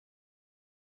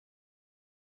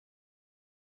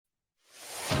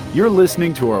You're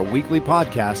listening to our weekly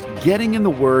podcast, Getting in the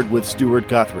Word with Stuart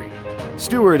Guthrie.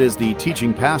 Stuart is the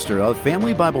teaching pastor of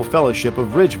Family Bible Fellowship of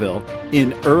Ridgeville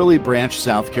in Early Branch,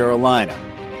 South Carolina.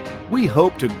 We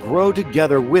hope to grow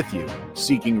together with you,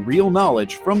 seeking real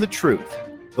knowledge from the truth,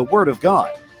 the Word of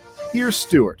God. Here's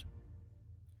Stuart.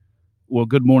 Well,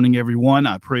 good morning, everyone.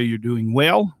 I pray you're doing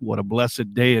well. What a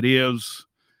blessed day it is.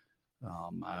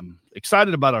 I'm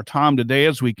excited about our time today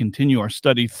as we continue our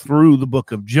study through the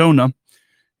book of Jonah.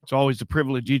 It's always a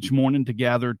privilege each morning to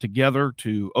gather together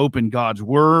to open God's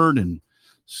Word and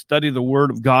study the Word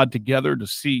of God together to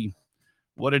see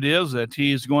what it is that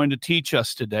He is going to teach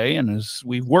us today. And as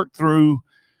we work through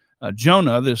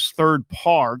Jonah, this third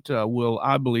part will,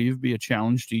 I believe, be a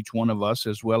challenge to each one of us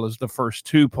as well as the first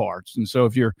two parts. And so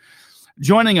if you're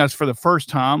joining us for the first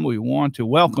time, we want to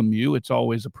welcome you. It's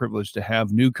always a privilege to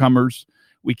have newcomers.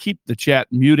 We keep the chat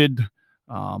muted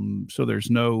so there's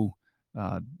no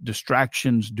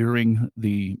distractions during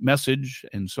the message.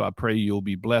 And so I pray you'll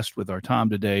be blessed with our time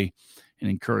today and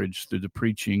encouraged through the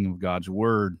preaching of God's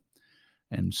Word.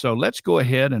 And so let's go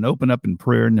ahead and open up in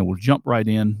prayer, and then we'll jump right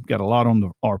in. Got a lot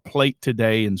on our plate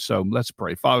today, and so let's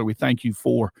pray. Father, we thank you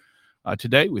for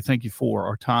today. We thank you for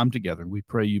our time together. We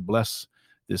pray you bless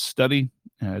this study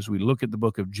as we look at the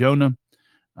book of Jonah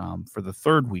for the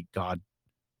third week. God,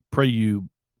 pray you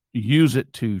use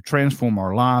it to transform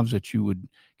our lives, that you would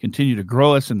continue to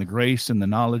grow us in the grace and the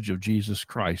knowledge of Jesus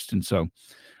Christ. And so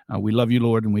we love you,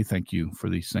 Lord, and we thank you for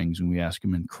these things, and we ask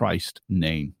them in Christ's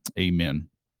name. Amen.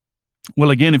 Well,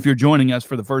 again, if you're joining us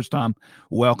for the first time,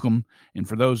 welcome. And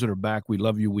for those that are back, we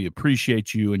love you. We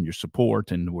appreciate you and your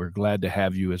support, and we're glad to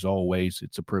have you as always.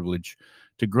 It's a privilege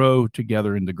to grow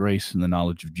together in the grace and the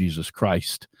knowledge of Jesus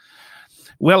Christ.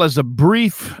 Well, as a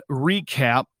brief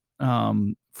recap,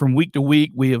 from week to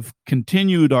week, we have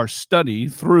continued our study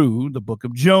through the book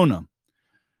of Jonah.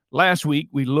 Last week,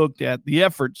 we looked at the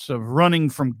efforts of running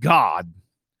from God,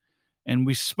 and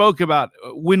we spoke about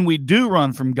when we do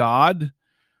run from God,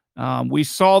 we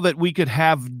saw that we could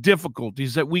have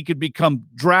difficulties, that we could become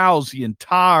drowsy and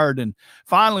tired, and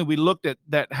finally, we looked at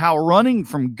that how running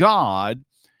from God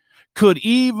could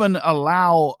even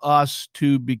allow us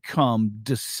to become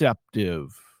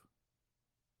deceptive.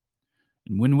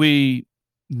 And when we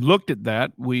looked at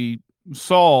that, we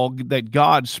saw that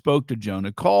God spoke to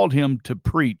Jonah, called him to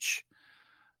preach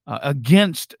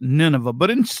against Nineveh.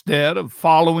 But instead of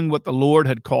following what the Lord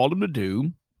had called him to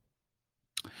do,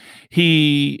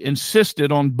 he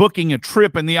insisted on booking a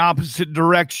trip in the opposite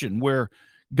direction where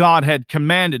God had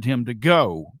commanded him to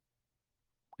go.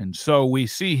 And so we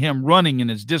see him running in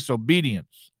his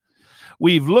disobedience.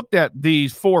 We've looked at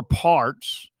these four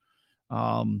parts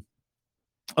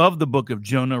of the book of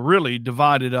Jonah, really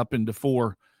divided up into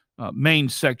four main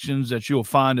sections that you'll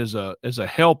find as a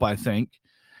help, I think.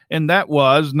 And that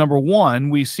was, number one,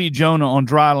 we see Jonah on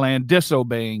dry land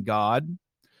disobeying God.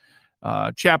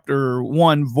 Chapter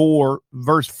 1,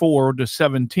 verse 4 to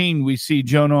 17, we see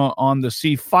Jonah on the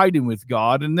sea fighting with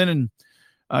God. And then in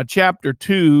chapter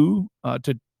 2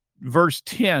 to verse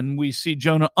 10, we see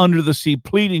Jonah under the sea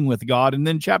pleading with God. And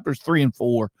then chapters 3 and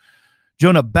 4,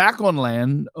 Jonah back on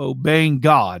land, obeying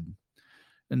God.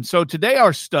 And so today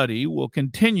our study will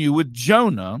continue with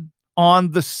Jonah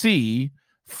on the sea,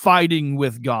 fighting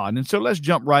with God. And so let's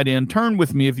jump right in. Turn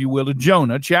with me, if you will, to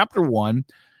Jonah, chapter 1,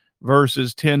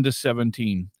 verses 10 to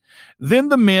 17. Then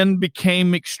the men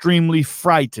became extremely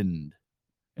frightened,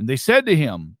 and they said to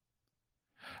him,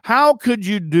 "How could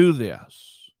you do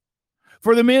this?"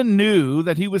 For the men knew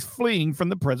that he was fleeing from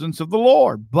the presence of the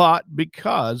Lord, but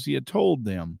because he had told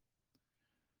them.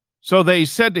 So they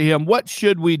said to him, "What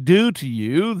should we do to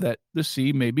you that the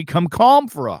sea may become calm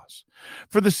for us?"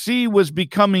 For the sea was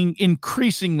becoming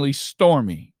increasingly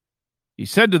stormy. He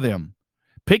said to them,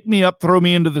 "Pick me up, throw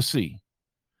me into the sea.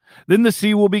 Then the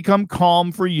sea will become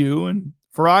calm for you, and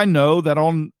for I know that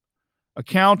on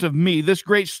account of me this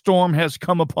great storm has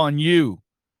come upon you."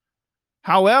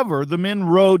 However, the men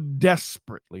rowed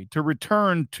desperately to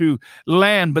return to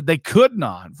land, but they could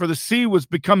not, for the sea was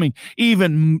becoming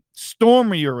even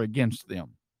stormier against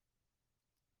them.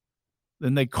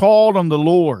 Then they called on the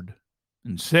Lord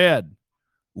and said,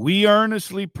 "We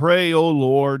earnestly pray, O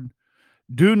Lord,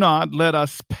 do not let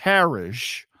us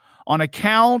perish on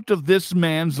account of this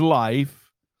man's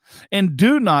life, and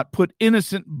do not put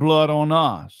innocent blood on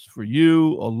us, for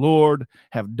you, O Lord,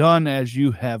 have done as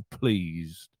you have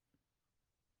pleased."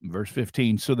 Verse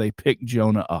 15, so they picked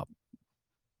Jonah up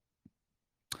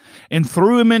and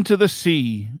threw him into the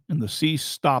sea, and the sea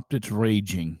stopped its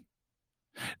raging.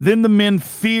 Then the men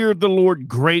feared the Lord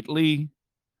greatly.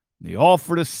 They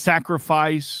offered a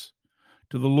sacrifice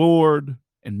to the Lord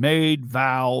and made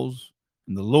vows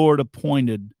And the Lord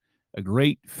appointed a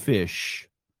great fish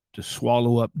to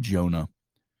swallow up Jonah.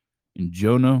 And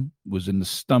Jonah was in the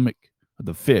stomach of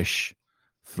the fish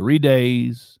 3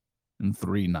 days and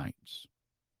 3 nights.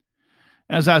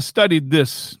 As I studied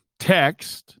this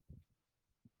text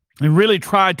and really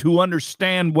tried to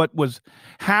understand what was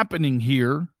happening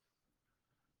here,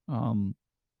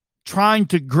 trying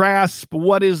to grasp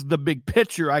what is the big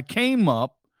picture, I came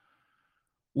up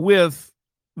with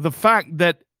the fact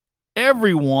that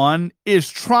everyone is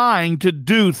trying to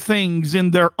do things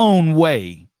in their own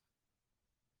way.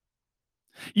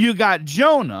 You got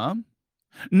Jonah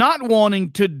not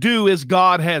wanting to do as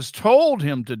God has told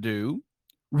him to do,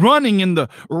 running in the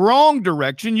wrong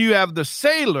direction. You have the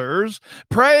sailors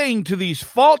praying to these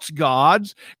false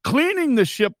gods, cleaning the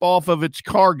ship off of its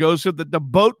cargo so that the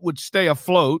boat would stay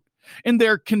afloat. And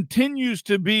there continues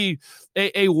to be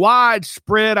a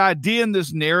widespread idea in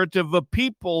this narrative of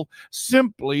people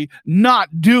simply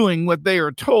not doing what they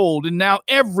are told. And now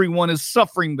everyone is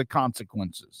suffering the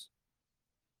consequences.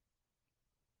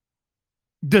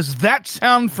 Does that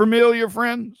sound familiar,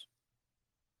 friends?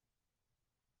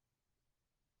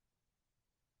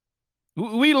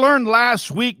 We learned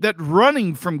last week that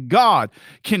running from God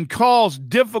can cause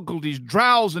difficulties,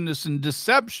 drowsiness, and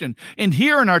deception. And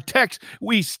here in our text,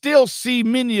 we still see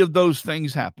many of those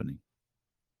things happening.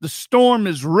 The storm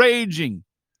is raging,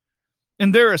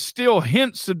 and there are still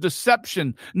hints of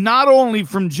deception, not only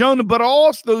from Jonah, but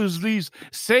also these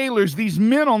sailors, these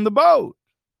men on the boat.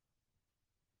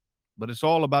 But it's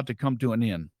all about to come to an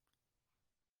end.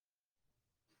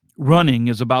 Running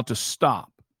is about to stop.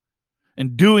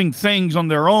 And doing things on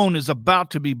their own is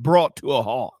about to be brought to a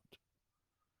halt.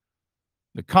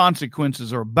 The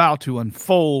consequences are about to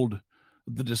unfold,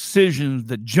 the decisions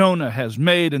that Jonah has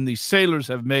made and these sailors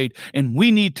have made, and we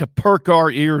need to perk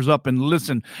our ears up and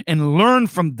listen and learn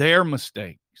from their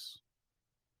mistakes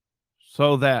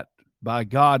so that by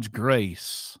God's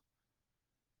grace,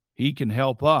 He can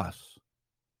help us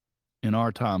in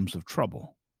our times of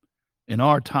trouble, in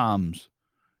our times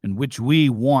in which we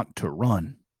want to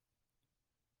run.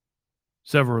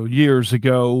 Several years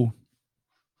ago,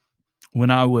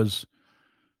 when I was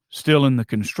still in the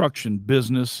construction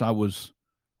business, I was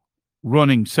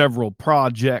running several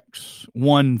projects,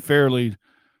 one fairly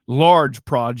large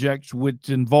project, which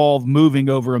involved moving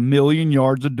over 1 million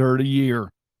yards of dirt a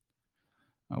year.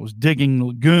 I was digging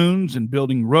lagoons and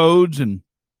building roads and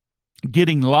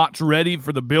getting lots ready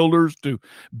for the builders to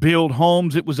build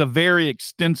homes. It was a very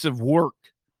extensive work.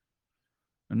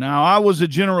 Now, I was a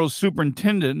general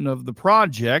superintendent of the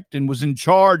project and was in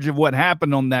charge of what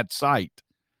happened on that site.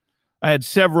 I had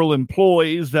several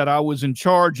employees that I was in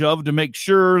charge of to make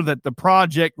sure that the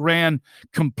project ran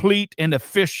complete and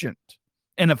efficient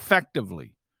and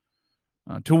effectively,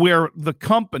 to where the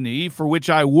company for which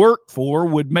I worked for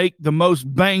would make the most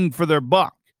bang for their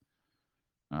buck.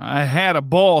 I had a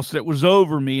boss that was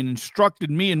over me and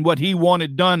instructed me in what he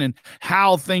wanted done and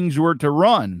how things were to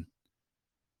run.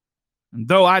 And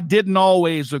though I didn't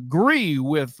always agree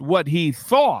with what he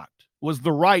thought was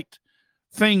the right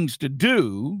things to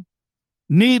do,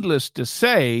 needless to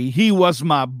say, he was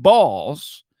my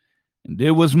boss, and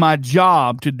it was my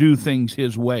job to do things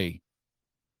his way.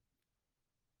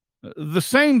 The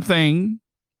same thing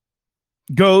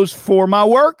goes for my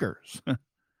workers.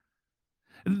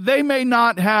 They may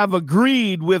not have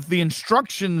agreed with the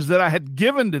instructions that I had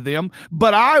given to them,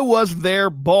 but I was their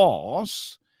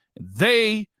boss.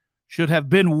 They should have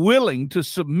been willing to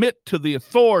submit to the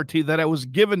authority that was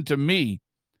given to me.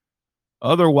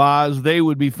 Otherwise, they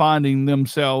would be finding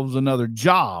themselves another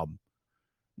job,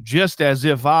 just as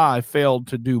if I failed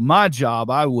to do my job,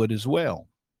 I would as well.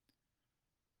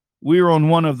 We were on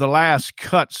one of the last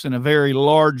cuts in a very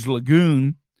large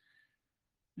lagoon,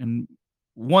 and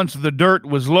once the dirt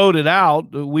was loaded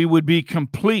out, we would be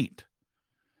complete.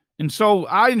 And so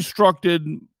I instructed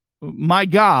my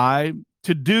guy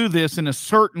to do this in a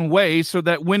certain way so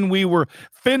that when we were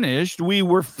finished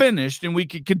and we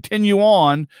could continue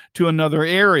on to another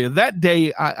area. That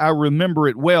day, I remember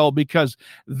it well because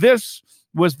this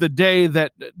was the day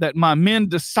that my men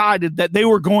decided that they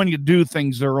were going to do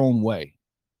things their own way.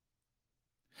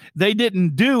 They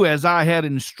didn't do as I had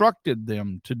instructed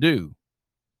them to do,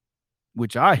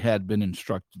 which I had been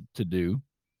instructed to do.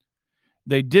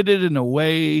 They did it in a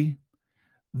way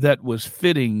that was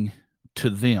fitting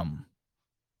to them.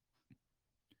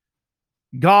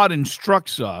 God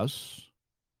instructs us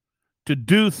to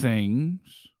do things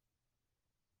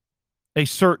a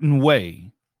certain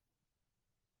way.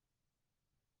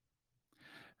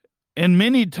 And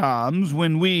many times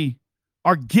when we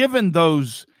are given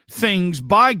those things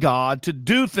by God to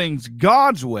do things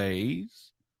God's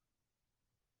ways,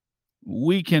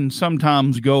 we can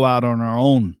sometimes go out on our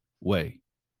own way.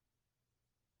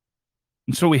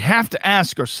 And so we have to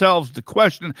ask ourselves the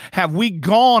question, have we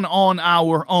gone on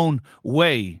our own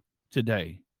way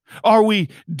today? Are we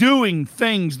doing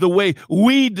things the way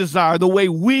we desire, the way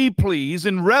we please,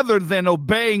 and rather than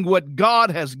obeying what God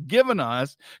has given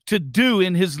us to do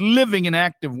in his living and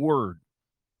active word?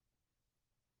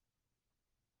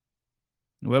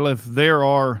 Well, if there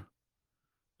are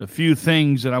a few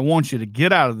things that I want you to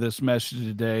get out of this message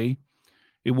today,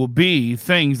 it will be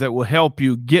things that will help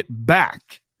you get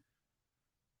back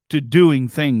to doing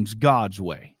things God's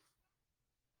way.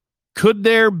 Could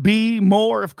there be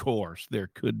more? Of course, there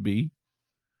could be.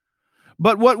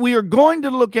 But what we are going to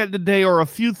look at today are a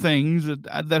few things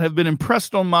that have been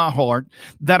impressed on my heart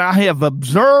that I have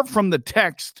observed from the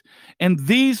text. And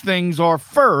these things are,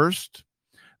 first,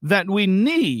 that we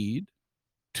need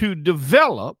to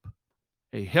develop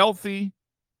a healthy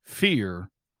fear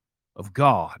of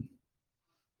God.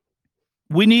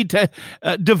 We need to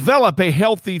develop a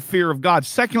healthy fear of God.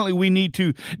 Secondly, we need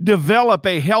to develop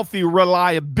a healthy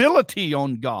reliability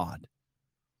on God.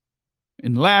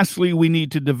 And lastly, we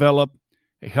need to develop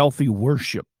a healthy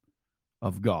worship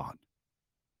of God.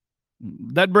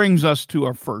 That brings us to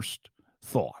our first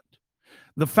thought.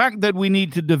 The fact that we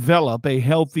need to develop a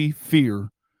healthy fear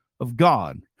of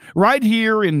God. Right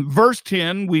here in verse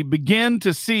 10, we begin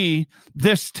to see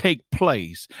this take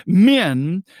place.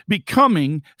 Men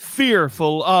becoming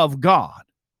fearful of God.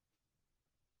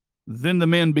 Then the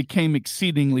men became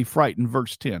exceedingly frightened,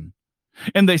 verse 10.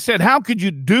 And they said, "How could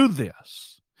you do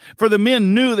this?" For the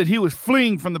men knew that he was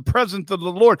fleeing from the presence of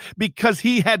the Lord because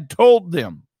he had told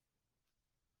them.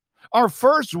 Our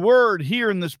first word here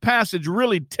in this passage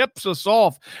really tips us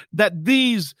off that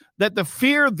the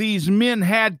fear these men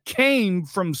had came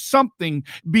from something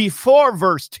before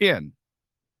verse 10.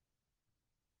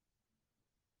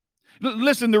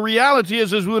 Listen, the reality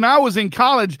is when I was in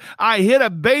college, I hit a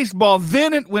baseball,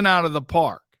 then it went out of the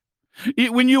park.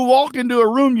 When you walk into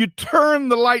a room, you turn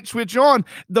the light switch on,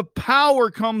 the power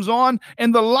comes on,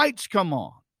 and the lights come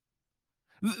on.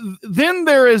 Then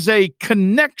there is a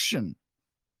connection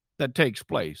that takes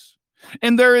place.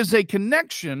 And there is a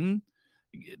connection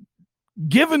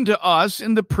given to us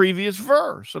in the previous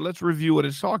verse. So let's review what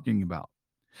it's talking about.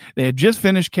 They had just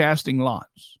finished casting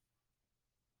lots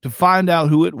to find out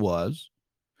who it was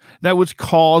that was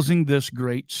causing this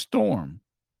great storm.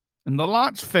 And the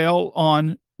lots fell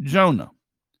on Jonah.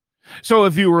 So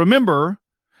if you remember,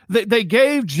 they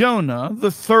gave Jonah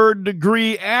the third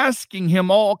degree, asking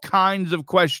him all kinds of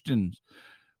questions.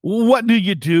 What do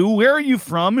you do? Where are you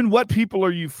from? And what people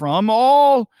are you from?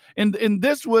 And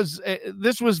this was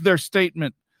their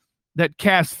statement that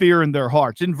cast fear in their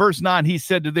hearts. In verse 9, he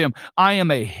said to them, "I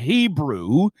am a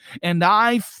Hebrew, and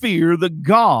I fear the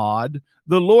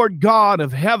Lord God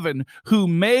of heaven, who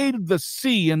made the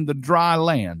sea and the dry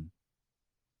land."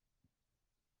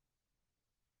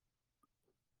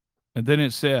 And then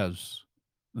it says,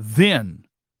 then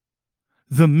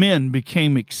the men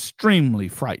became extremely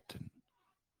frightened.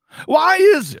 Why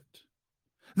is it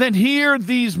that here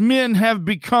these men have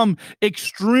become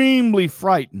extremely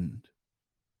frightened?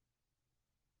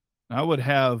 I would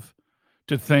have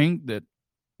to think that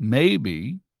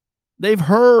maybe they've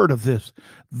heard of this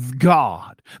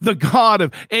God, the God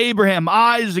of Abraham,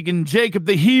 Isaac, and Jacob,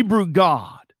 the Hebrew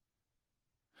God.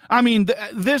 I mean,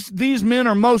 these men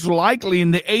are most likely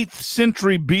in the 8th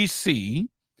century BC,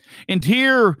 and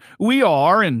here we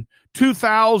are in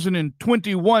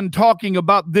 2021 talking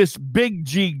about this big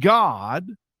G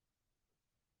God.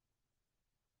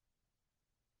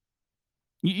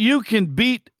 You can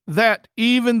beat that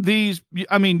you can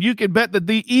bet that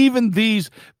even these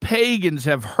pagans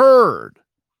have heard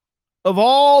of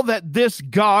all that this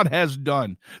God has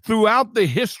done throughout the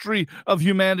history of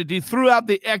humanity, throughout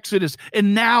the Exodus,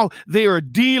 and now they are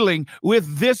dealing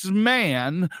with this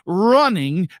man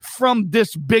running from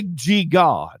this big G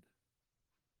God.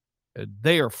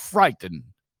 They are frightened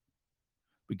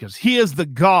because he is the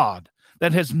God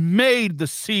that has made the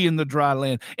sea and the dry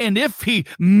land. And if he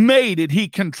made it, he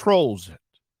controls it.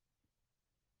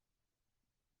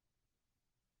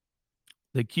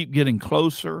 They keep getting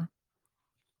closer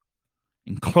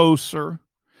and closer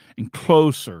and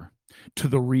closer to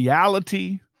the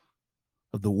reality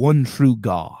of the one true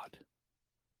God.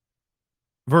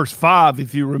 Verse 5,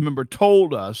 if you remember,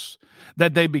 told us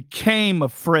that they became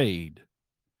afraid.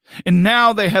 And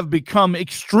now they have become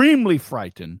extremely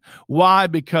frightened. Why?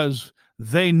 Because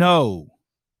they know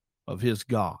of his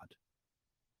God.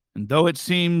 And though it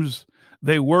seems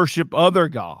they worship other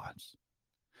gods,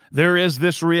 there is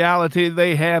this reality: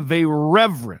 they have a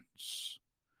reverence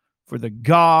For the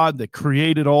God that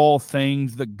created all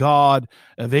things, the God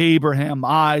of Abraham,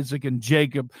 Isaac, and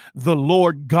Jacob, the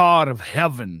Lord God of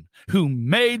heaven, who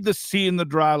made the sea and the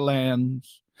dry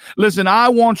lands. Listen, I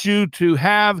want you to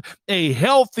have a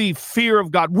healthy fear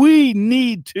of God. We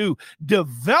need to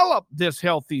develop this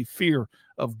healthy fear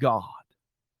of God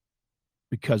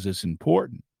because it's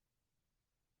important.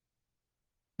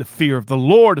 The fear of the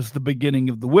Lord is the beginning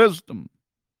of the wisdom.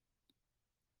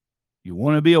 You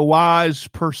want to be a wise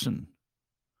person.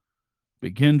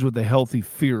 Begins with a healthy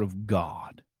fear of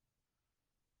God.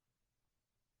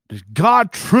 Does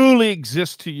God truly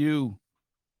exist to you?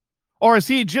 Or is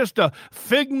he just a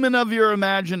figment of your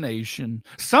imagination?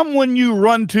 Someone you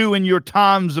run to in your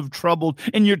times of trouble,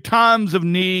 in your times of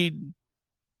need?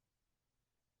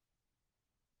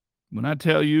 When I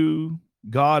tell you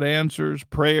God answers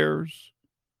prayers,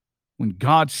 when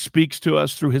God speaks to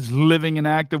us through his living and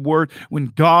active word, when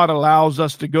God allows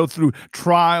us to go through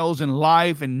trials in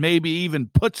life and maybe even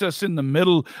puts us in the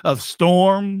middle of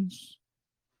storms,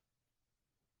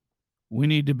 we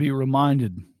need to be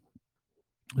reminded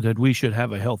that we should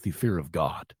have a healthy fear of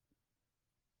God.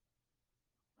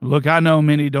 Look, I know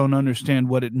many don't understand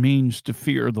what it means to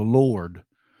fear the Lord,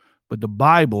 but the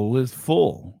Bible is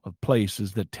full of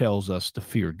places that tells us to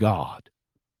fear God.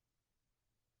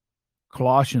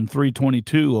 Colossians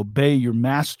 3:22, obey your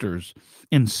masters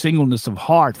in singleness of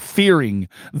heart, fearing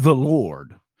the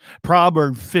Lord.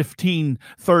 Proverbs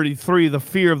 15:33, the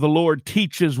fear of the Lord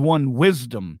teaches one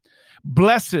wisdom.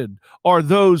 Blessed are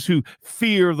those who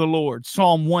fear the Lord.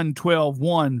 Psalm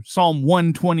 112:1, Psalm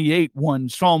 128:1,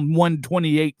 Psalm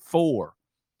 128:4.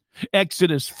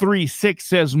 Exodus 3:6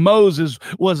 says Moses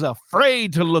was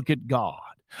afraid to look at God.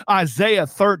 Isaiah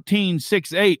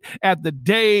 13:6-8, at the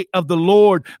day of the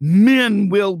Lord, men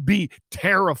will be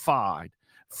terrified.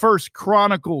 1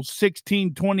 Chronicles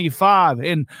 16:25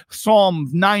 and Psalm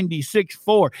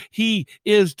 96:4, he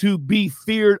is to be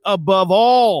feared above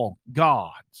all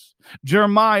gods.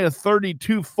 Jeremiah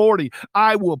 32:40,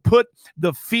 I will put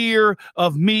the fear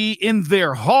of me in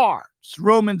their hearts.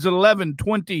 Romans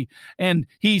 11:20, and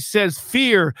he says,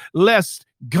 fear lest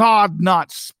God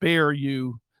not spare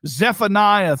you.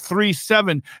 Zephaniah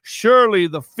 3:7, surely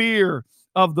the fear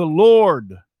of the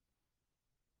Lord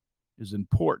is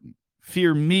important.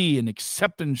 Fear me and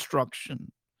accept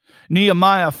instruction.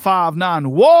 Nehemiah 5:9,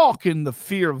 walk in the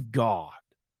fear of God.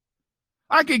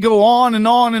 I could go on and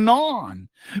on and on.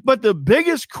 But the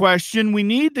biggest question we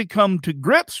need to come to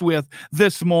grips with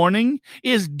this morning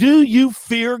is, do you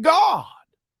fear God?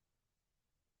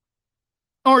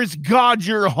 Or is God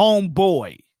your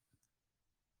homeboy?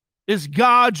 Is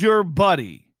God your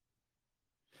buddy?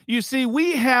 You see,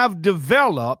 we have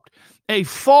developed a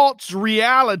false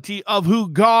reality of who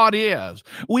God is.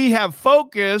 We have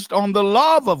focused on the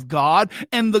love of God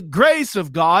and the grace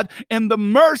of God and the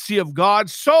mercy of God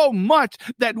so much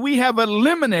that we have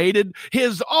eliminated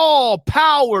his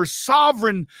all-power,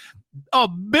 sovereign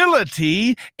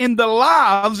ability in the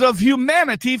lives of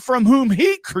humanity from whom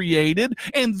he created,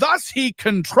 and thus he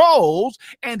controls,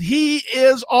 and he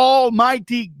is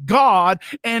Almighty God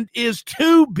and is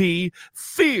to be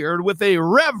feared with a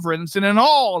reverence and an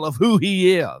awe of who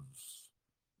he is.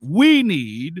 We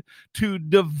need to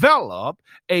develop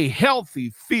a healthy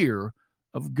fear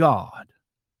of God.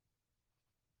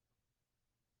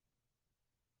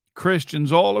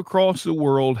 Christians all across the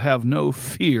world have no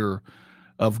fear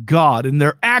of God, and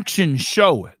their actions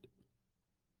show it.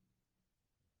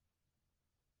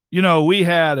 You know, we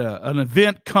had an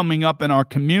event coming up in our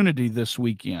community this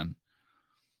weekend,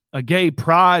 a gay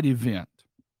pride event.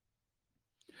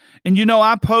 And, you know,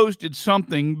 I posted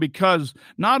something because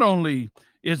not only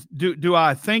do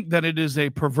I think that it is a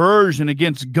perversion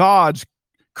against God's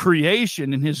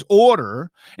creation and his order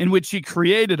in which he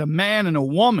created a man and a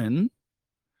woman,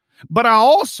 but I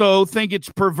also think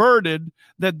it's perverted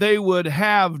that they would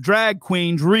have drag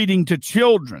queens reading to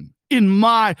children in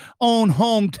my own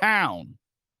hometown.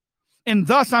 And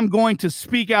thus I'm going to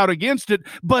speak out against it.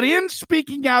 But in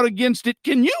speaking out against it,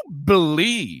 can you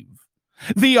believe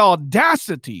the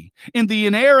audacity and the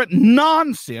inerrant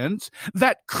nonsense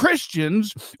that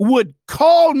Christians would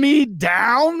call me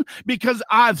down because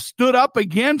I've stood up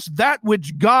against that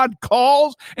which God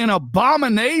calls an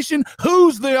abomination?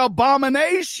 Who's the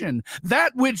abomination?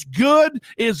 That which good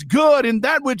is good, and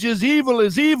that which is evil,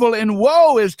 and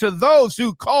woe is to those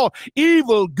who call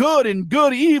evil good and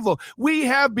good evil. We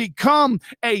have become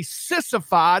a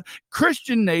sissified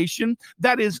Christian nation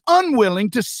that is unwilling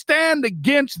to stand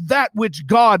against that which which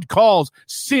God calls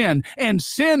sin. And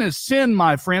sin is sin,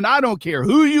 my friend. I don't care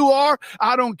who you are.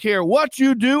 I don't care what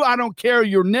you do. I don't care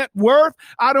your net worth.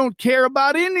 I don't care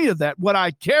about any of that. What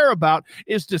I care about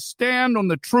is to stand on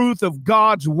the truth of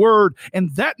God's word.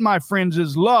 And that, my friends,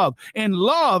 is love. And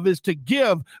love is to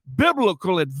give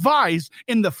biblical advice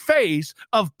in the face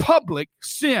of public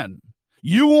sin.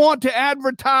 You want to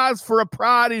advertise for a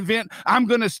pride event? I'm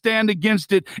going to stand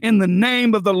against it in the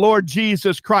name of the Lord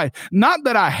Jesus Christ. Not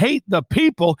that I hate the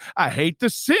people, I hate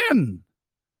the sin,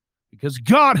 because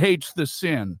God hates the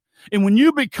sin. And when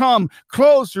you become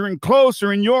closer and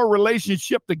closer in your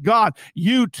relationship to God,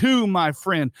 you too, my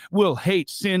friend, will hate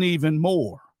sin even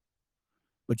more.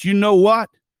 But you know what?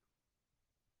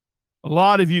 A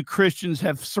lot of you Christians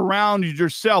have surrounded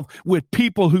yourself with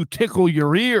people who tickle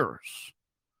your ears.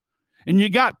 And you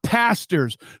got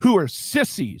pastors who are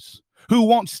sissies, who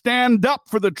won't stand up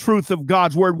for the truth of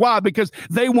God's word. Why? Because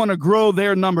they want to grow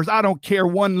their numbers. I don't care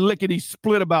one lickety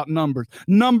split about numbers.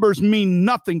 Numbers mean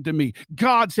nothing to me.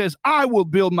 God says, I will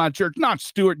build my church, not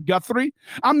Stuart Guthrie.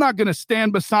 I'm not going to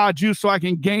stand beside you so I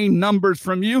can gain numbers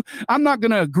from you. I'm not going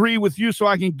to agree with you so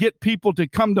I can get people to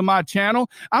come to my channel.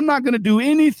 I'm not going to do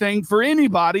anything for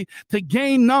anybody to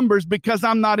gain numbers, because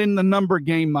I'm not in the number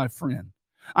game, my friend.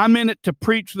 I'm in it to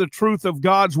preach the truth of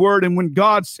God's word. And when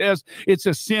God says it's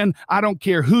a sin, I don't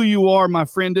care who you are, my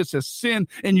friend, it's a sin,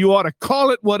 and you ought to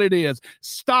call it what it is.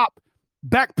 Stop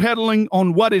backpedaling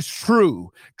on what is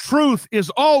true. Truth is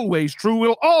always true,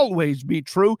 will always be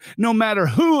true, no matter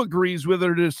who agrees with it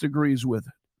or disagrees with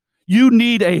it. You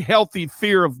need a healthy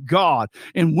fear of God.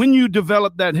 And when you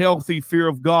develop that healthy fear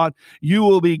of God, you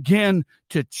will begin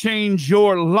to change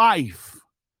your life.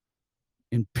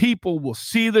 And people will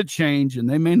see the change, and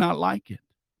they may not like it.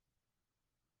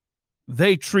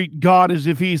 They treat God as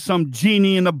if he's some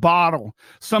genie in a bottle,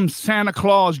 some Santa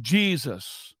Claus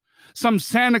Jesus, some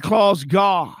Santa Claus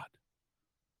God.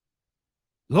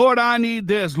 Lord, I need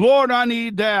this. Lord, I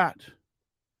need that.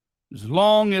 As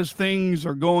long as things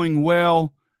are going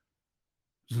well,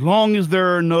 as long as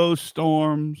there are no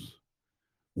storms,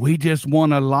 we just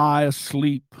want to lie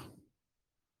asleep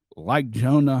like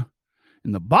Jonah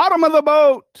in the bottom of the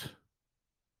boat.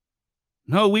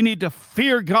 No, we need to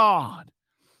fear God,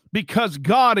 because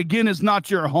God, again, is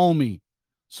not your homie.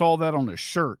 Saw that on a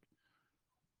shirt.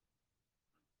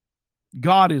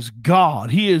 God is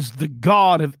God. He is the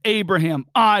God of Abraham,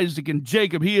 Isaac, and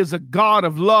Jacob. He is a God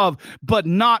of love, but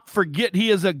not forget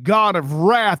he is a God of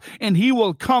wrath, and he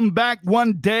will come back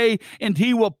one day and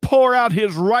he will pour out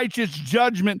his righteous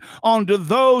judgment onto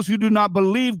those who do not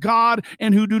believe God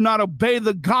and who do not obey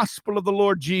the gospel of the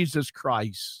Lord Jesus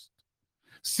Christ.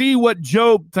 See what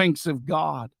Job thinks of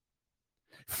God.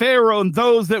 Pharaoh and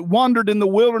those that wandered in the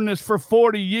wilderness for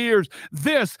 40 years.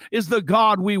 This is the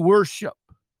God we worship.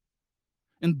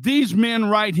 And these men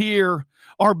right here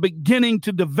are beginning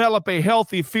to develop a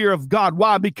healthy fear of God.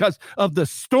 Why? Because of the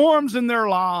storms in their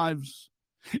lives.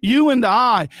 You and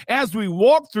I, as we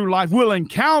walk through life, will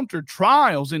encounter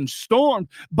trials and storms.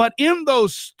 But in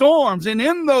those storms and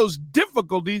in those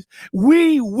difficulties,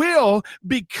 we will,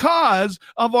 because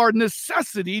of our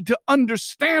necessity to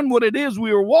understand what it is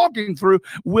we are walking through,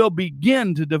 will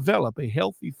begin to develop a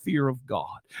healthy fear of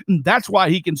God. And that's why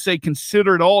he can say,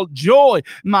 consider it all joy,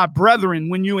 my brethren,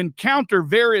 when you encounter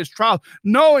various trials,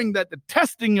 knowing that the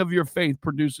testing of your faith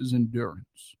produces endurance.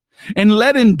 And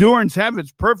let endurance have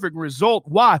its perfect result.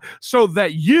 Why? So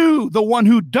that you, the one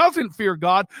who doesn't fear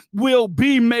God, will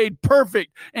be made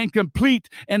perfect and complete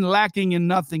and lacking in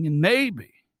nothing. And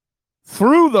maybe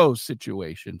through those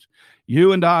situations,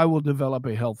 you and I will develop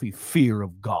a healthy fear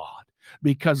of God.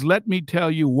 Because let me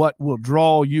tell you what will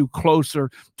draw you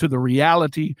closer to the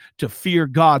reality to fear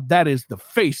God. That is the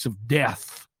face of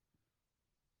death.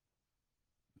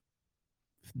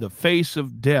 The face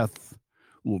of death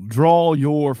will draw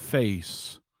your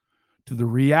face to the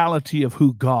reality of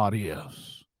who God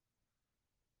is.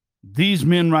 These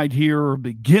men right here are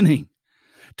beginning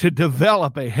to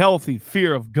develop a healthy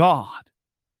fear of God.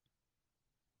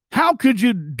 How could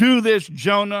you do this,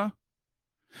 Jonah?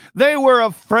 They were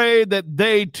afraid that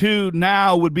they too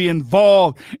now would be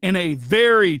involved in a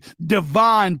very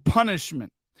divine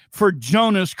punishment for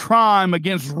Jonah's crime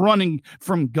against running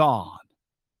from God.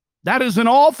 That is an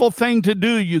awful thing to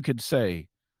do, you could say.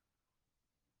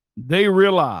 They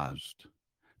realized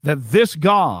that this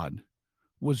God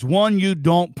was one you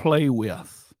don't play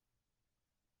with.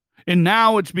 And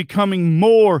now it's becoming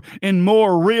more and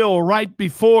more real right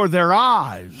before their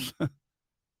eyes.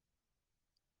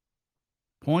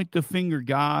 Point the finger,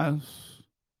 guys.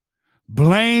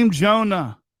 Blame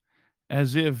Jonah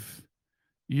as if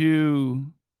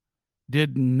you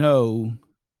didn't know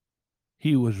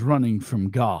he was running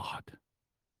from God.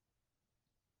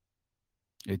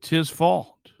 It's his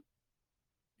fault.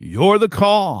 You're the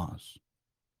cause.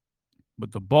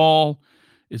 But the ball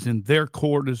is in their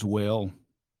court as well.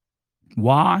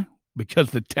 Why? Because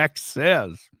the text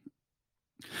says,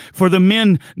 for the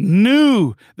men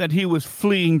knew that he was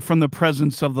fleeing from the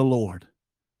presence of the Lord,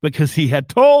 because he had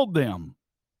told them.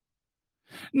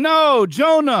 No,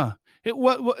 Jonah,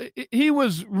 he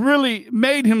was really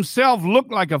made himself look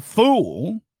like a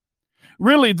fool.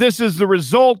 Really, this is the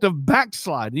result of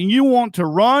backsliding. You want to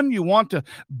run, you want to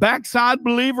backslide,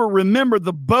 believer, remember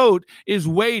the boat is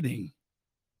waiting.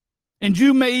 And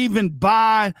you may even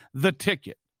buy the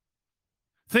ticket.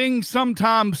 Things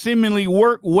sometimes seemingly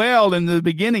work well in the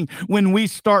beginning when we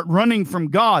start running from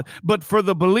God. But for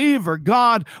the believer,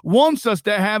 God wants us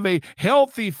to have a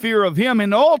healthy fear of him.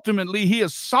 And ultimately, he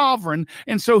is sovereign.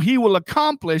 And so he will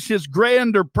accomplish his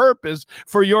grander purpose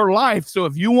for your life. So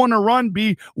if you want to run,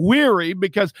 be weary,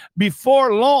 because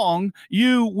before long,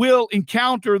 you will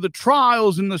encounter the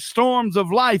trials and the storms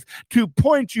of life to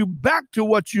point you back to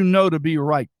what you know to be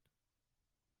right.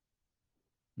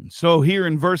 And so here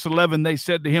in verse 11, they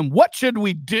said to him, what should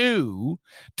we do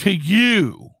to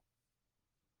you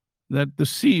that the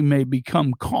sea may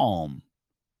become calm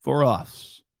for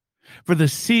us? For the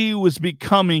sea was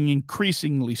becoming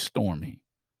increasingly stormy.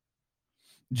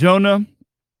 Jonah,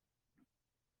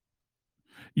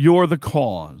 you're the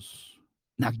cause.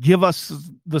 Now give us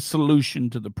the solution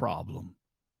to the problem.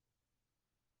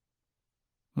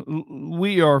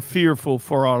 We are fearful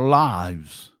for our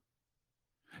lives.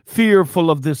 Fearful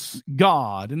of this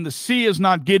God, and the sea is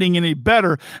not getting any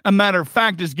better. A matter of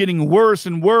fact, it's getting worse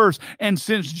and worse. And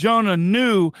since Jonah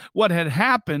knew what had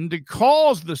happened to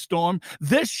cause the storm,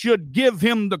 this should give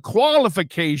him the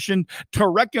qualification to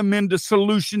recommend a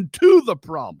solution to the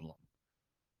problem.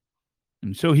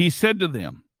 And so he said to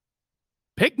them,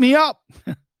 pick me up,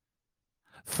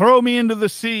 throw me into the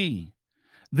sea,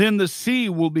 then the sea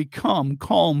will become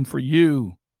calm for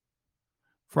you.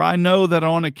 For I know that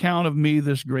on account of me,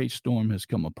 this great storm has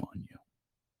come upon you.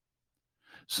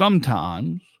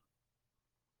 Sometimes,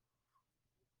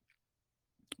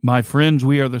 my friends,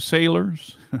 we are the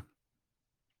sailors,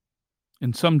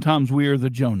 and sometimes we are the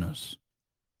Jonahs.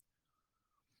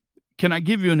 Can I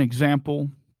give you an example?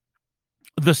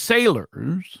 The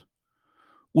sailors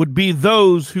would be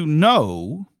those who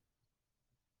know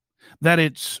that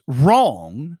it's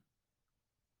wrong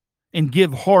and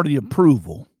give hearty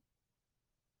approval.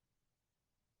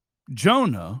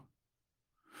 Jonah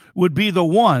would be the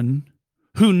one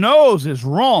who knows is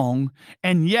wrong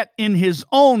and yet in his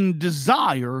own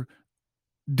desire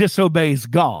disobeys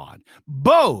God.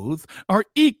 Both are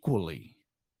equally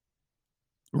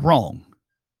wrong.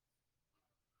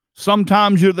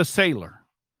 Sometimes you're the sailor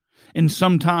and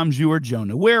sometimes you are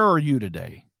Jonah. Where are you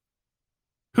today?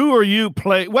 Who are you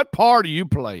playing? What part are you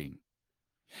playing?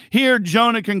 Here,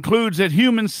 Jonah concludes that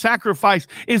human sacrifice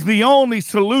is the only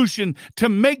solution to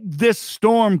make this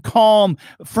storm calm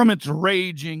from its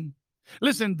raging.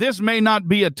 Listen, this may not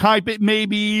be a type, it may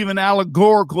be even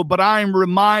allegorical, but I am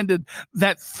reminded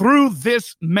that through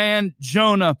this man,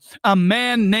 Jonah, a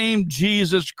man named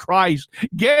Jesus Christ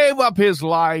gave up his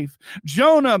life.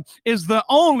 Jonah is the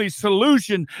only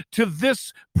solution to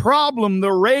this problem,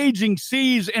 the raging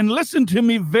seas. And listen to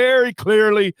me very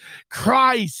clearly,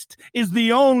 Christ is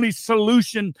the only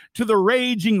solution to the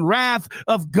raging wrath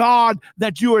of God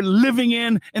that you are living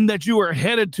in and that you are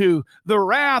headed to. The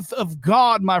wrath of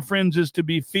God, my friends, is to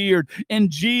be feared, and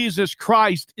Jesus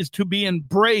Christ is to be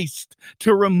embraced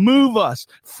to remove us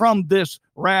from this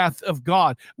wrath of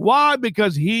God. Why?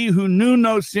 Because he who knew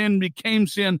no sin became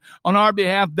sin on our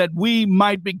behalf, that we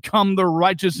might become the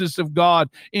righteousness of God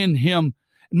in him.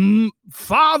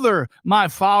 Father, my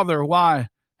Father, why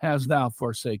hast thou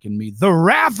forsaken me? The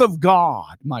wrath of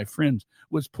God, my friends,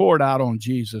 was poured out on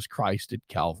Jesus Christ at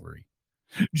Calvary.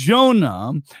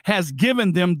 Jonah has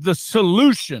given them the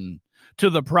solution to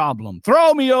the problem.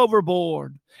 Throw me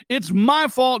overboard. It's my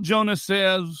fault, Jonah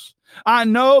says. I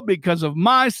know because of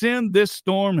my sin, this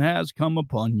storm has come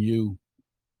upon you.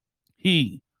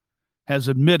 He has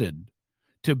admitted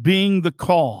to being the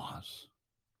cause.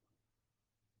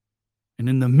 And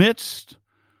in the midst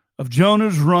of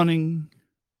Jonah's running,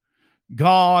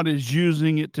 God is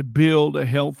using it to build a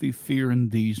healthy fear in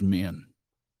these men.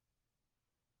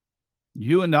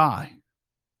 You and I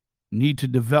need to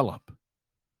develop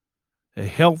a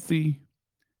healthy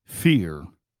fear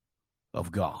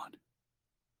of God,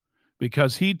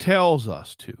 because he tells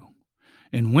us to.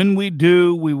 And when we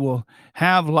do, we will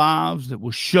have lives that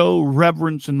will show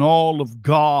reverence in all of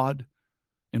God,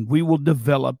 and we will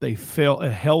develop a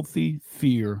healthy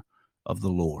fear of the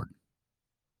Lord.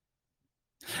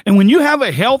 And when you have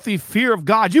a healthy fear of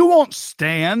God, you won't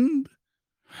stand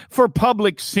for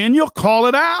public sin. You'll call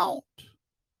it out.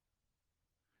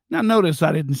 Now, notice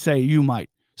I didn't say you might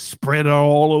spread it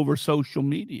all over social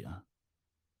media.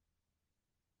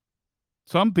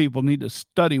 Some people need to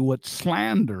study what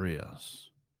slander is.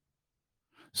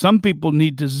 Some people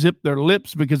need to zip their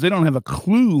lips because they don't have a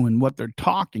clue in what they're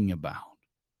talking about.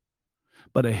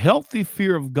 But a healthy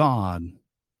fear of God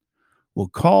will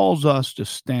cause us to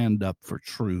stand up for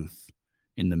truth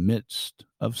in the midst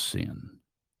of sin.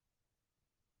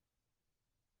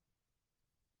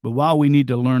 But while we need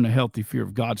to learn a healthy fear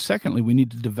of God, secondly, we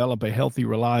need to develop a healthy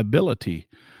reliability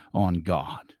on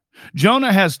God.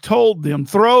 Jonah has told them,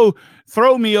 throw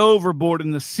me overboard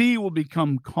and the sea will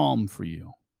become calm for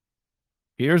you.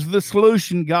 Here's the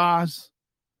solution, guys.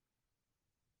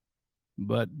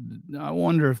 But I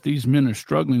wonder if these men are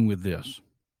struggling with this.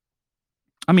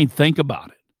 I mean, think about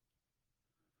it.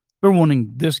 They're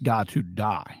wanting this guy to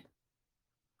die.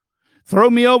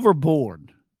 Throw me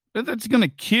overboard. That's going to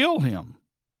kill him.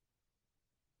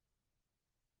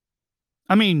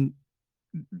 I mean,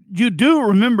 you do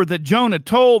remember that Jonah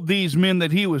told these men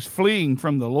that he was fleeing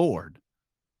from the Lord.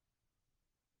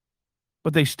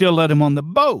 But they still let him on the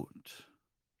boat.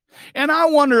 And I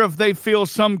wonder if they feel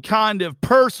some kind of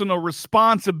personal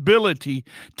responsibility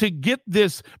to get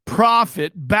this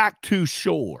prophet back to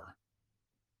shore.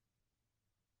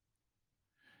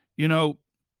 You know,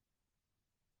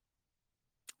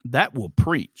 that will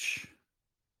preach.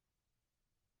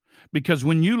 Because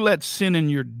when you let sin in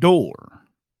your door,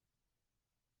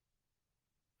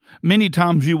 many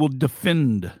times you will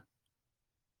defend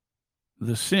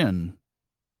the sin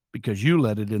because you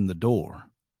let it in the door.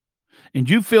 And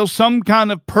you feel some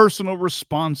kind of personal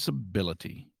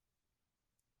responsibility.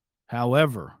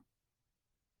 However,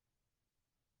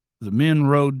 the men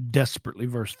rowed desperately,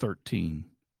 verse 13,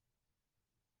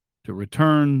 to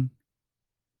return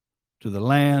to the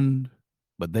land,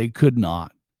 but they could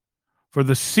not. For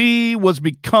the sea was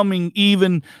becoming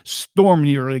even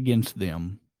stormier against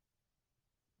them.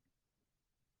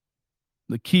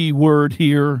 The key word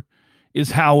here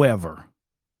is however.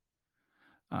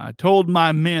 I told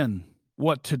my men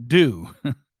what to do.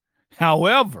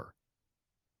 However,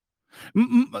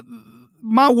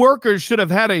 my workers should have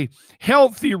had a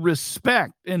healthy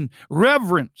respect and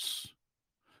reverence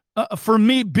for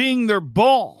me being their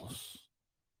boss.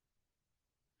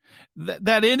 That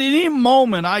at any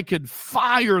moment I could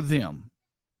fire them.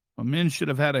 Men should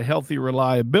have had a healthy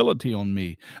reliability on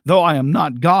me. Though I am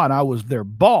not God, I was their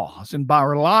boss. And by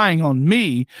relying on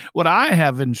me, what I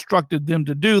have instructed them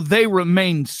to do, they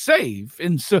remain safe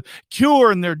and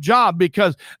secure in their job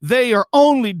because they are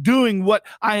only doing what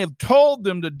I have told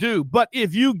them to do. But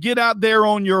if you get out there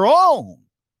on your own,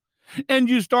 and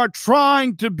you start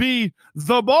trying to be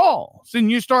the boss, and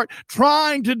you start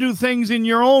trying to do things in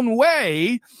your own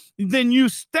way, then you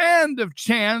stand a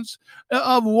chance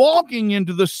of walking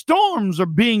into the storms or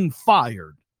being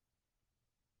fired.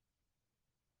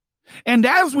 And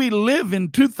as we live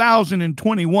in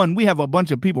 2021, we have a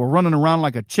bunch of people running around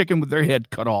like a chicken with their head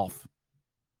cut off.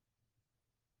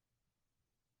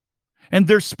 And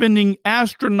they're spending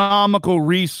astronomical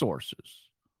resources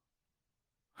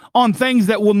on things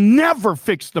that will never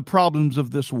fix the problems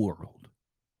of this world.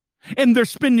 And they're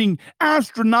spending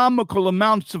astronomical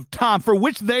amounts of time for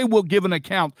which they will give an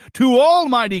account to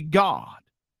Almighty God,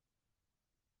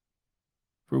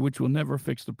 for which will never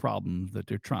fix the problems that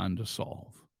they're trying to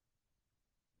solve.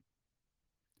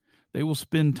 They will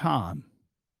spend time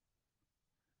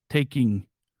taking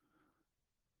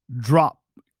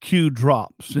Q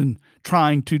drops and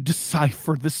trying to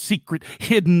decipher the secret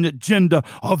hidden agenda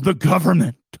of the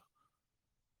government.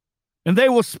 And they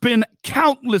will spend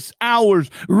countless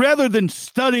hours rather than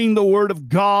studying the Word of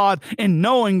God and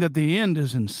knowing that the end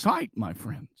is in sight, my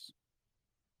friends.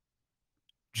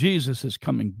 Jesus is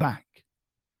coming back.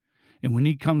 And when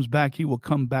he comes back, he will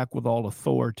come back with all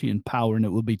authority and power, and it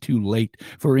will be too late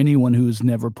for anyone who has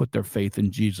never put their faith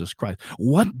in Jesus Christ.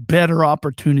 What better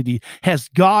opportunity has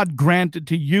God granted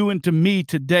to you and to me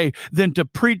today than to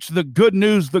preach the good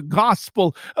news, the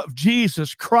gospel of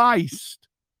Jesus Christ?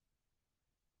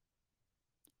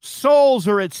 Souls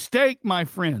are at stake, my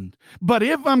friend. But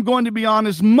if I'm going to be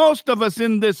honest, most of us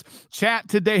in this chat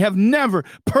today have never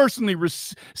personally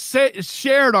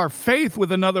shared our faith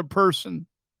with another person.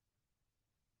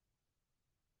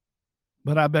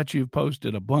 But I bet you've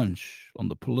posted a bunch on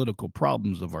the political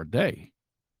problems of our day.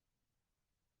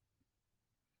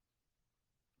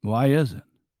 Why is it?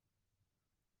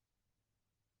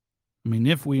 I mean,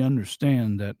 if we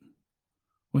understand that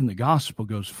when the gospel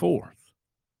goes forth,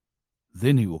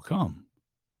 then he will come.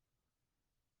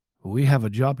 We have a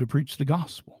job to preach the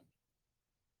gospel.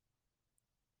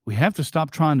 We have to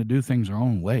stop trying to do things our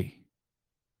own way,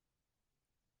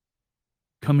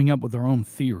 coming up with our own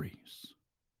theories,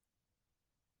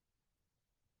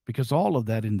 because all of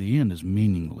that in the end is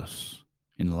meaningless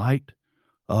in light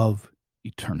of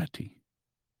eternity.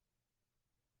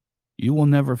 You will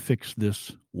never fix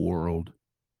this world,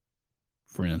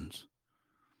 friends,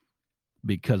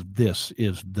 because this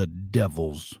is the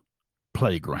devil's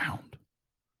playground.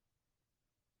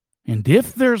 And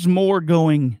if there's more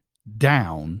going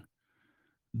down,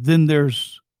 then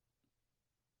there's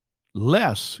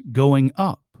less going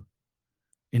up.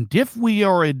 And if we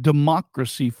are a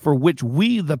democracy for which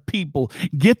we, the people,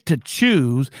 get to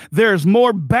choose, there's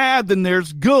more bad than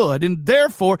there's good, and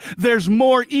therefore there's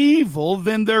more evil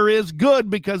than there is good,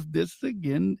 because this,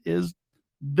 again, is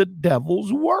the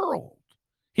devil's world.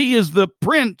 He is the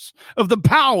prince of the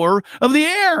power of the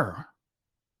air.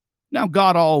 Now,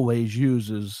 God always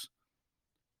uses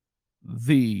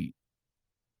the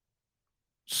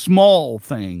small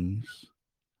things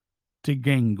to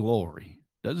gain glory.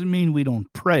 Doesn't mean we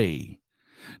don't pray.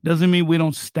 Doesn't mean we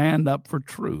don't stand up for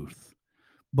truth.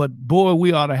 But boy,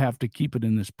 we ought to have to keep it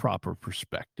in this proper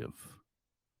perspective.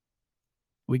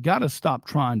 We got to stop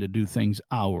trying to do things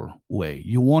our way.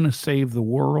 You want to save the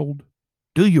world?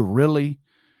 Do you really?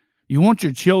 You want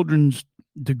your children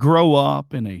to grow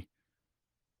up in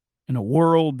a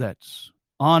world that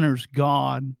honors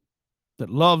God, that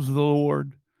loves the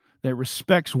Lord, that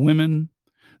respects women,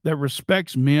 that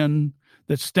respects men,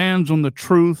 that stands on the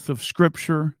truth of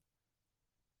Scripture,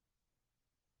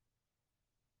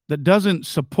 that doesn't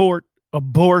support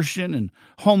abortion and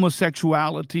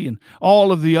homosexuality and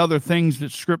all of the other things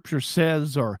that Scripture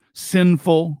says are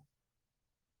sinful?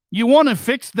 You want to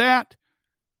fix that?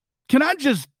 Can I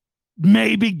just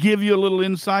maybe give you a little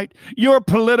insight? Your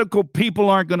political people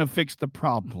aren't going to fix the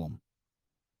problem.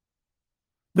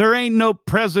 There ain't no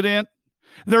president.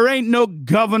 There ain't no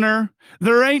governor.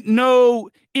 There ain't no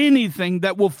anything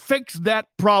that will fix that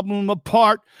problem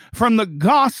apart from the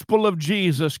gospel of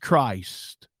Jesus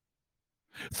Christ.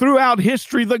 Throughout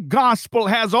history, the gospel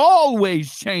has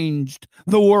always changed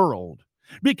the world,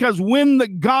 because when the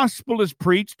gospel is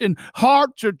preached and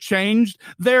hearts are changed,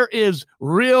 there is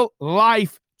real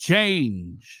life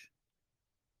change.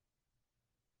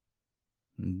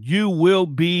 You will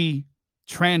be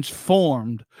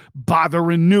transformed by the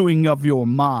renewing of your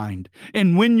mind.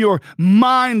 And when your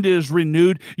mind is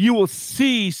renewed, you will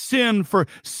see sin for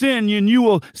sin, and you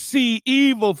will see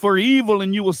evil for evil,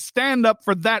 and you will stand up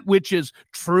for that which is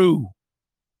true.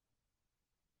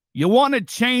 You want to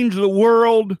change the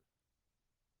world?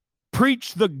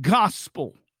 Preach the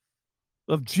gospel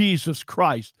of Jesus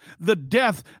Christ, the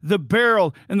death, the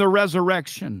burial, and the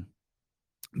resurrection.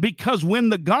 Because when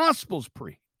the gospel's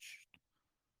preached,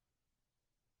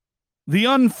 the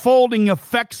unfolding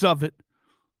effects of it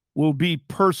will be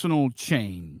personal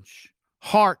change,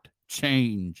 heart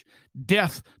change,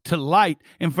 death to light,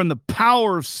 and from the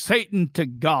power of Satan to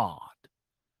God.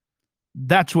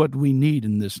 That's what we need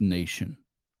in this nation.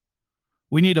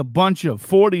 We need a bunch of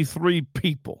 43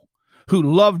 people who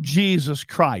love Jesus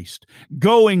Christ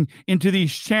going into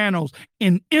these channels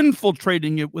and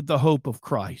infiltrating it with the hope of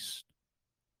Christ.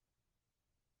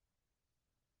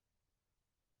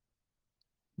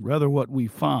 Rather, what we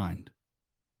find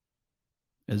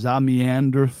as I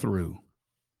meander through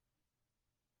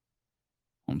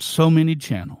on so many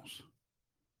channels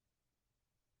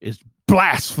is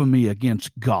blasphemy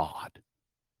against God.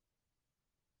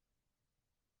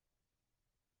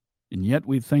 And yet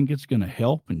we think it's going to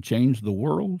help and change the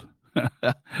world.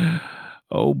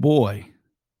 Oh boy.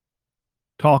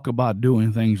 Talk about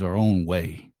doing things our own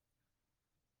way.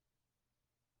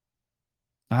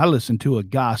 I listened to a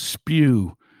guy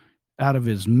spew out of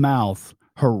his mouth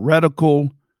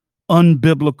heretical,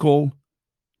 unbiblical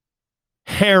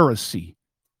heresy.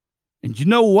 And you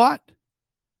know what?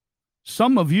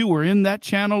 Some of you were in that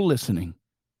channel listening.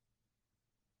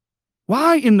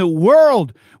 Why in the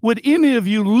world would any of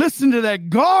you listen to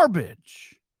that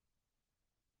garbage?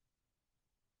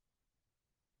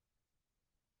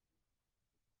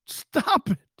 Stop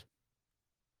it.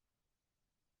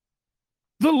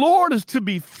 The Lord is to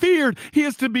be feared. He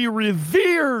is to be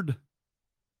revered.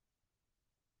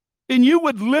 And you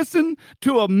would listen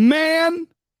to a man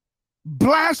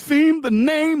blaspheme the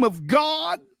name of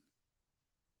God?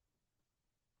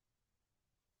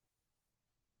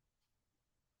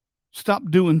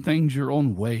 Stop doing things your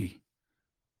own way.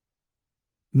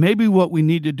 Maybe what we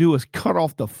need to do is cut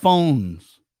off the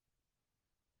phones.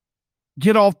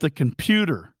 Get off the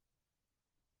computer.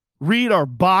 Read our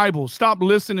Bible. Stop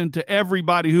listening to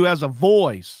everybody who has a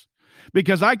voice.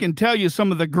 because I can tell you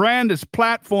some of the grandest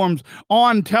platforms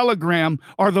on Telegram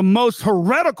are the most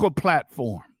heretical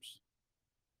platforms.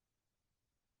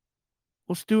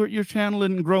 Well, Stuart, your channel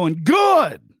isn't growing.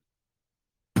 Good.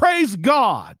 Praise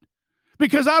God.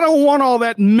 Because I don't want all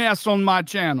that mess on my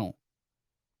channel.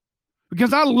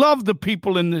 Because I love the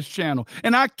people in this channel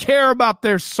and I care about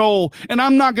their soul, and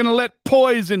I'm not going to let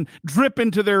poison drip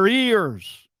into their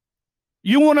ears.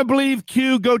 You want to believe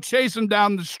Q, go chase him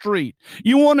down the street.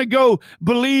 You want to go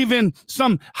believe in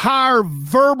some higher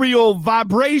verbal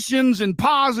vibrations and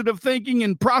positive thinking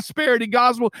and prosperity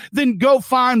gospel, then go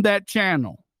find that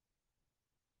channel.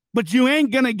 But you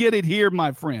ain't going to get it here,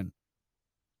 my friend.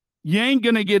 You ain't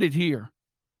going to get it here.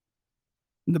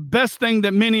 And the best thing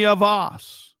that many of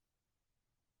us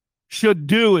should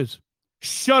do is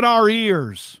shut our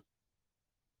ears,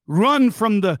 run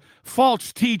from the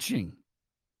false teaching,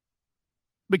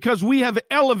 because we have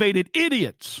elevated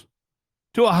idiots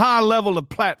to a high level of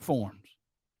platforms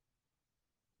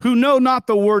who know not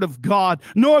the word of God,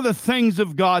 nor the things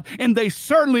of God, and they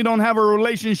certainly don't have a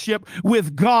relationship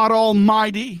with God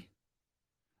Almighty,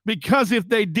 because if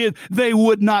they did, they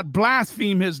would not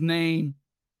blaspheme his name.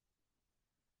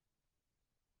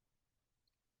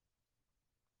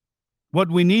 What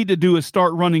we need to do is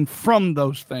start running from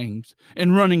those things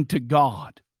and running to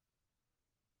God.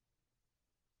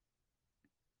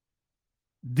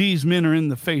 These men are in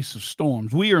the face of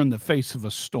storms. We are in the face of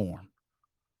a storm.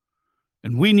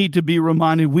 And we need to be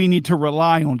reminded we need to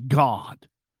rely on God.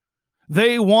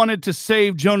 They wanted to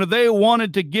save Jonah. They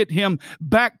wanted to get him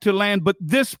back to land. But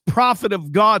this prophet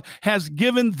of God has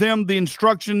given them the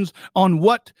instructions on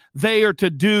what they are to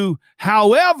do.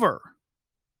 However,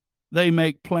 they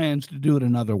make plans to do it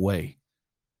another way.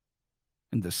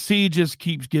 And the siege just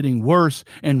keeps getting worse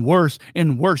and worse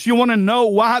and worse. You want to know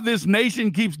why this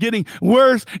nation keeps getting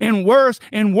worse and worse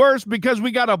and worse? Because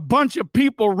we got a bunch of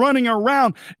people running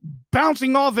around,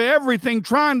 bouncing off of everything,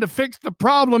 trying to fix the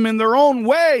problem in their own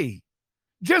way.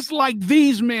 Just like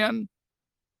these men.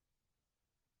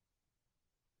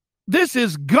 This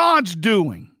is God's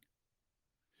doing.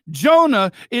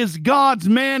 Jonah is God's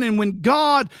man, and when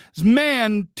God's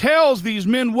man tells these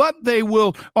men what they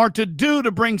are to do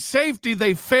to bring safety,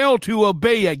 they fail to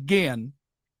obey again.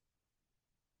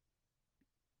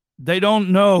 They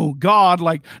don't know God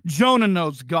like Jonah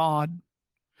knows God.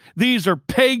 These are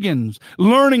pagans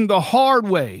learning the hard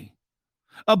way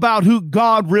about who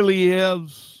God really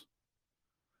is.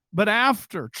 But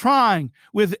after trying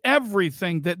with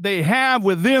everything that they have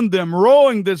within them,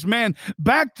 rowing this man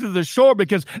back to the shore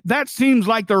because that seems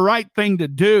like the right thing to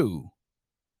do.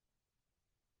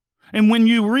 And when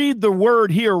you read the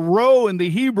word here, row in the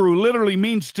Hebrew literally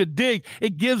means to dig.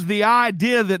 It gives the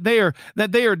idea that they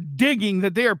are digging,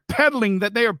 that they are pedaling,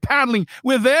 that they are paddling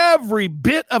with every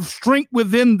bit of strength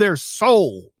within their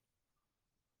soul.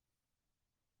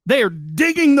 They are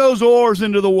digging those oars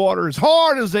into the water as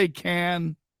hard as they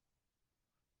can.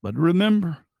 But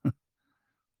remember,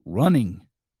 running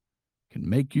can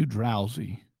make you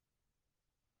drowsy.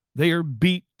 They are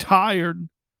beat tired.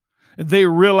 They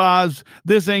realize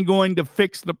this ain't going to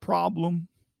fix the problem.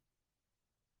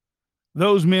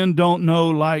 Those men don't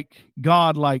know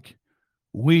God like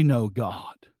we know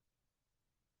God.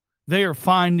 They are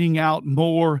finding out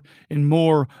more and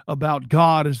more about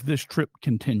God as this trip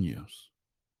continues.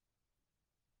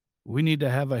 We need to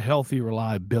have a healthy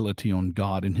reliability on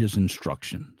God and his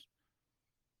instructions.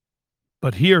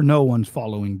 But here, no one's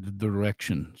following the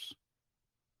directions.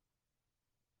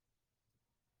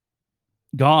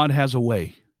 God has a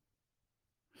way.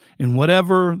 And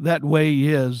whatever that way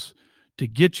is to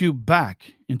get you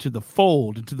back into the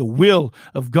fold, into the will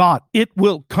of God, it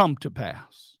will come to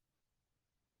pass.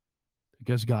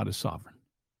 Because God is sovereign.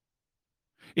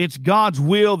 It's God's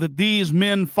will that these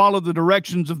men follow the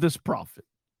directions of this prophet.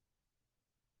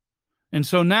 And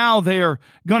so now they're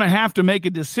going to have to make a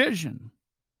decision.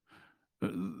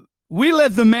 We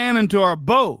let the man into our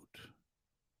boat.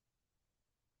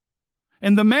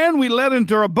 And the man we let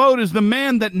into our boat is the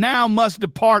man that now must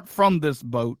depart from this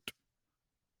boat.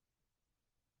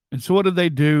 And so what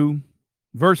do?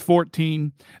 Verse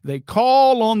 14, they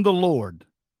call on the Lord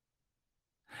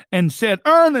and said,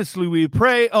 earnestly we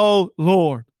pray, O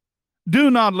Lord,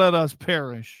 do not let us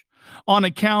perish on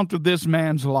account of this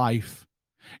man's life.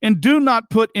 And do not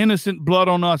put innocent blood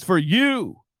on us, for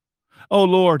you, O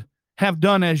Lord, have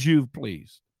done as you've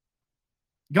pleased.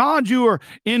 God, you are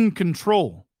in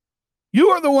control. You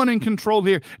are the one in control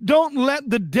here. Don't let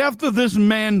the death of this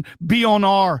man be on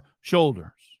our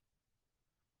shoulders.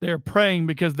 They're praying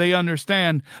because they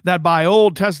understand that by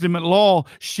Old Testament law,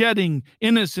 shedding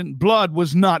innocent blood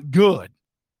was not good.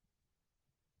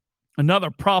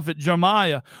 Another prophet,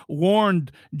 Jeremiah,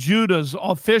 warned Judah's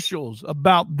officials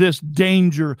about this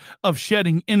danger of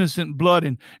shedding innocent blood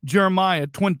in Jeremiah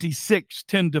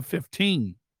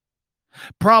 26:10-15.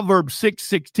 Proverbs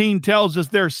 6:16 tells us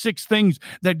there are 6 things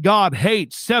that God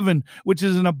hates, 7 which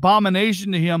is an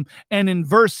abomination to him. And in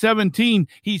verse 17,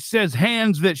 he says,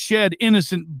 hands that shed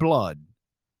innocent blood.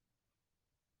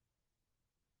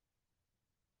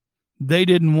 They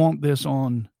didn't want this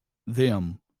on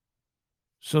them.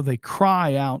 So they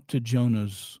cry out to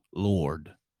Jonah's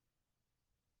Lord.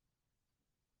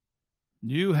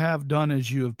 You have done as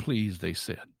you have pleased, they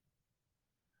said.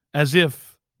 As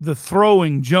if the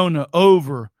throwing Jonah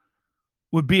over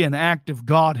would be an act of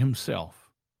God himself.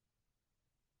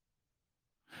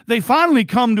 They finally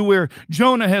come to where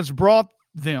Jonah has brought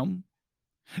them,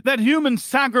 that human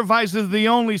sacrifice is the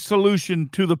only solution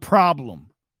to the problem.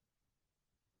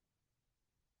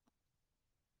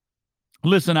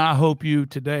 Listen, I hope you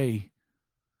today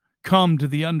come to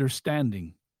the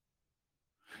understanding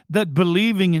that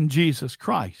believing in Jesus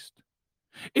Christ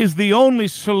is the only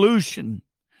solution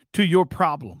to your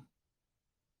problem.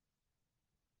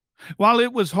 While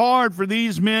it was hard for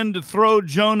these men to throw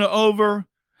Jonah over,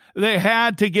 they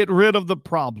had to get rid of the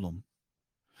problem.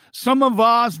 Some of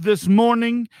us this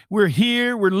morning, we're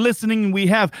here, we're listening, we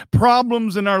have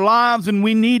problems in our lives, and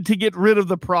we need to get rid of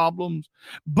the problems.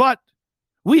 But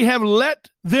we have let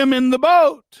them in the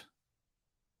boat.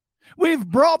 We've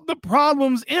brought the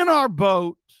problems in our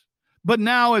boat, but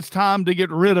now it's time to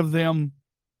get rid of them.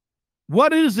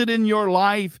 What is it in your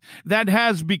life that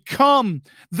has become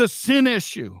the sin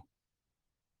issue?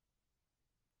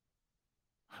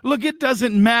 Look, it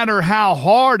doesn't matter how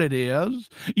hard it is.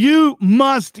 You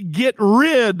must get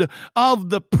rid of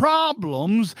the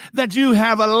problems that you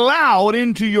have allowed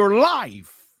into your life.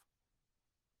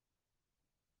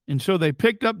 And so they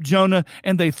picked up Jonah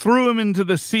and they threw him into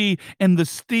the sea, and the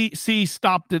sea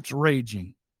stopped its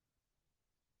raging.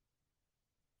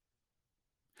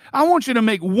 I want you to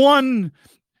make one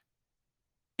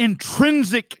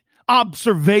intrinsic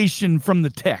observation from the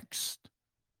text.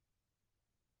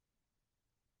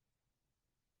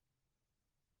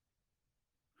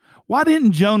 Why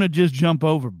didn't Jonah just jump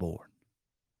overboard?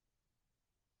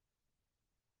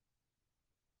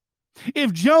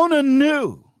 If Jonah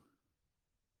knew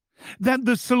that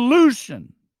the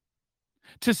solution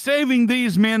to saving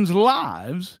these men's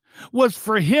lives was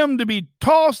for him to be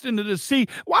tossed into the sea,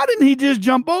 why didn't he just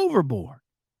jump overboard?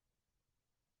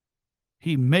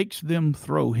 He makes them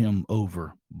throw him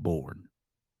overboard.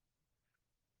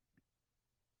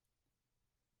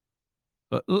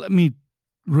 Let me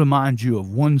remind you of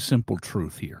one simple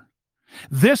truth here.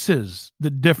 This is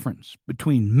the difference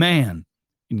between man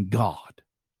and God.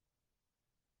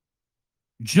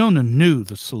 Jonah knew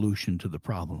the solution to the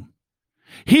problem.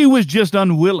 He was just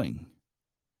unwilling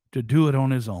to do it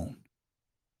on his own.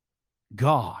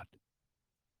 God,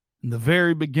 in the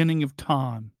very beginning of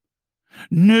time,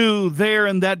 knew there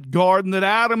in that garden that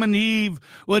Adam and Eve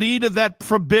would eat of that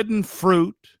forbidden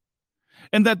fruit,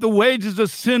 and that the wages of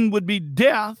sin would be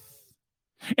death,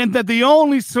 and that the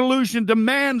only solution to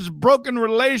man's broken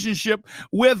relationship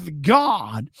with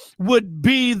God would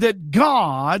be that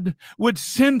God would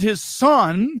send his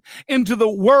son into the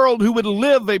world who would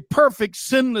live a perfect,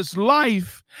 sinless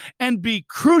life and be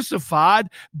crucified,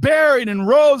 buried, and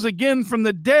rose again from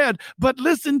the dead. But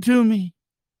listen to me.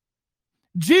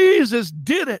 Jesus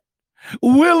did it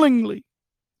willingly,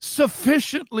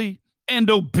 sufficiently, and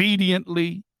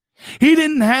obediently. He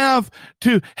didn't have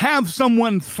to have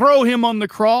someone throw him on the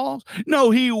cross. No,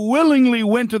 he willingly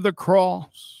went to the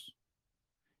cross.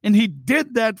 And he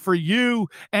did that for you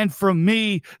and for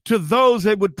me, to those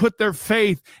that would put their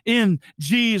faith in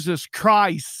Jesus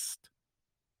Christ.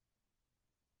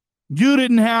 You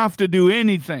didn't have to do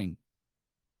anything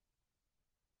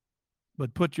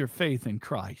but put your faith in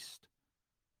Christ.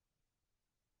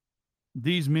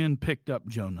 These men picked up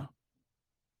Jonah,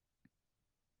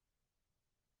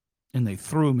 and they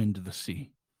threw him into the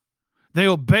sea. They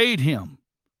obeyed him,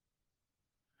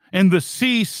 and the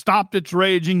sea stopped its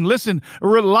raging. Listen,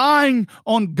 relying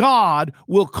on God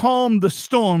will calm the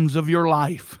storms of your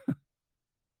life.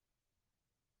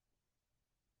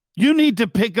 You need to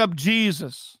pick up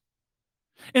Jesus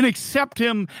and accept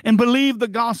him and believe the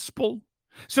gospel,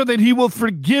 so that he will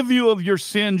forgive you of your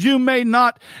sins. You may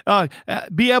not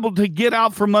be able to get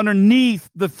out from underneath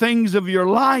the things of your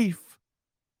life,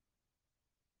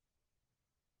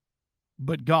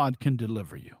 but God can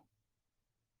deliver you.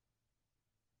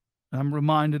 I'm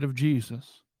reminded of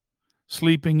Jesus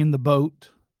sleeping in the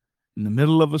boat in the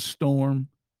middle of a storm.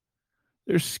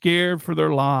 They're scared for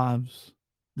their lives,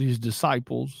 these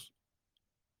disciples.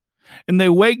 And they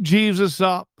wake Jesus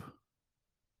up.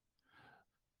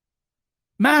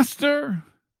 Master,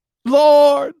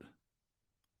 Lord,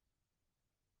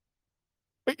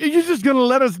 are you just going to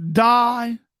let us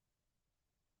die?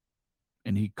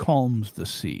 And he calms the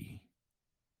sea.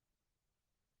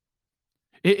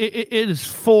 It is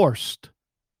forced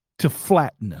to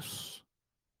flatness.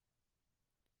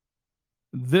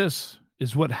 This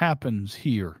is what happens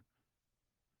here.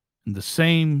 In the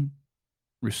same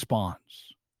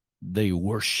response, they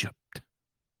worshiped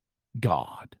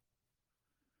God.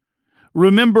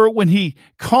 Remember when he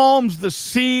calms the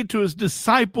sea to his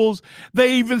disciples,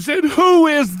 they even said, "Who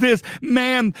is this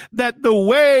man that the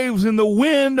waves and the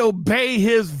wind obey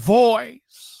his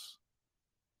voice?"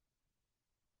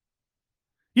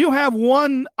 You have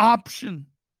one option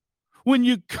when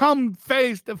you come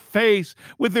face to face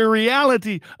with the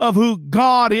reality of who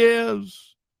God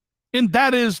is, and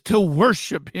that is to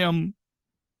worship him.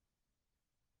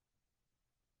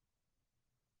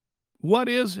 What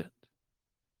is it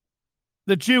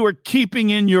that you are keeping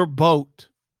in your boat?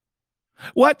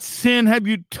 What sin have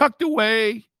you tucked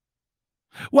away?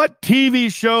 What TV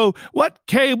show, what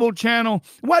cable channel,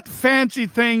 what fancy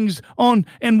things on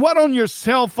your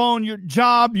cell phone, your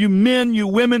job, you men, you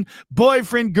women,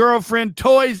 boyfriend, girlfriend,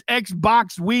 toys,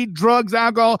 Xbox, weed, drugs,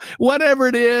 alcohol, whatever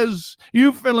it is,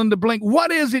 you fill in the blank.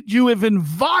 What is it you have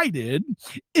invited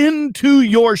into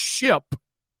your ship?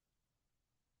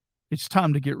 It's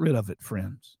time to get rid of it,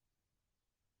 friends.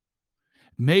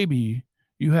 Maybe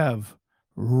you have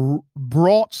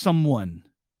brought someone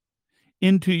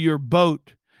into your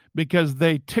boat because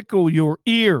they tickle your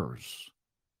ears,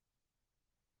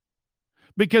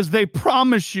 because they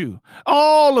promise you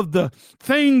all of the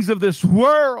things of this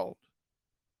world,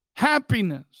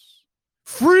 happiness,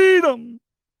 freedom.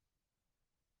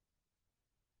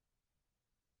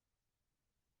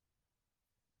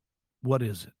 What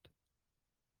is it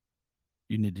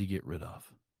you need to get rid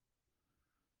of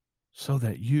so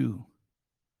that you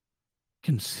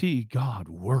can see God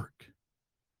work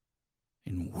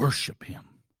and worship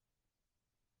him?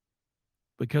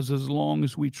 Because as long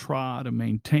as we try to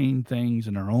maintain things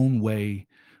in our own way,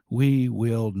 we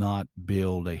will not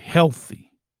build a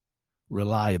healthy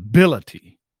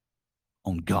reliability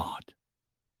on God.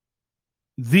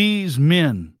 These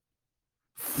men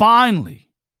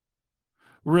finally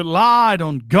relied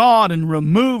on God and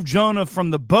removed Jonah from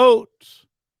the boat.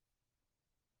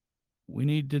 We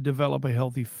need to develop a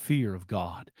healthy fear of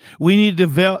God. We need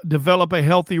to develop a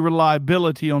healthy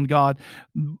reliability on God.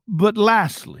 But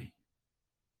lastly,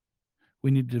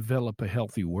 we need to develop a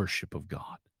healthy worship of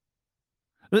God.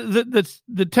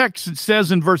 The text, it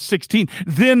says in verse 16,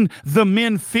 "Then the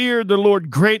men feared the Lord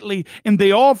greatly, and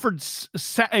they offered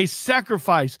a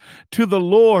sacrifice to the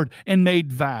Lord and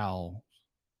made vows."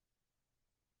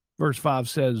 Verse 5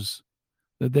 says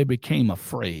that they became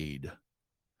afraid.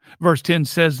 Verse 10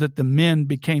 says that the men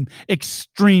became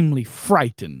extremely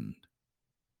frightened.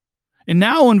 And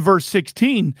now in verse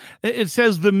 16, it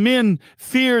says the men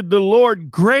feared the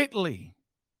Lord greatly.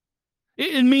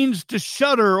 It means to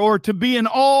shudder or to be in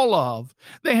awe of.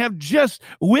 They have just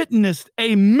witnessed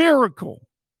a miracle.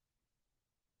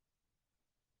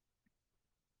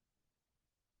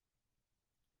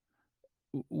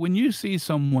 When you see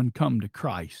someone come to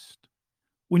Christ,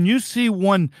 when you see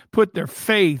one put their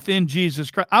faith in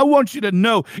Jesus Christ, I want you to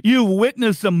know you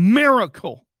witnessed a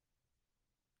miracle.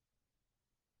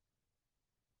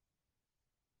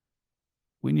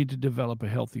 We need to develop a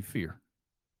healthy fear.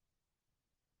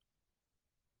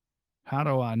 How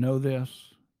do I know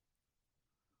this?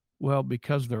 Well,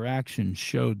 because their actions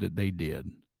showed that they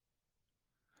did.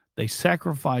 They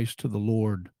sacrificed to the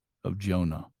Lord of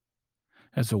Jonah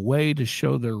as a way to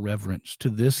show their reverence to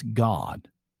this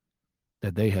God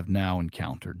that they have now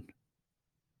encountered.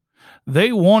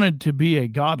 They wanted to be a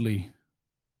godly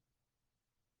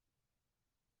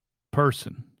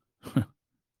person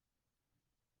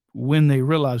when they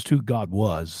realized who God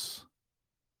was.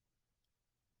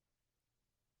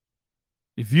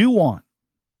 If you want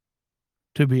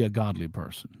to be a godly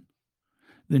person,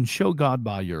 then show God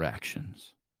by your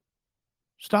actions.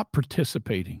 Stop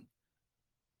participating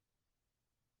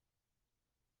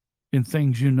in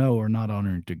things you know are not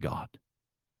honoring to God.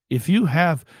 If you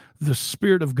have the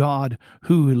Spirit of God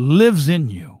who lives in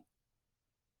you,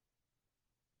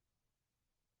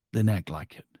 then act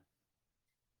like it.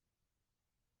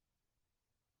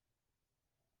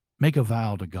 Make a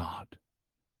vow to God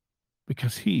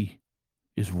because he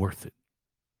is worth it.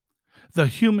 The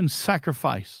human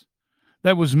sacrifice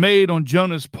that was made on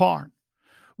Jonah's part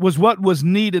was what was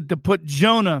needed to put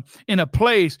Jonah in a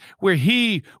place where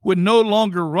he would no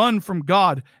longer run from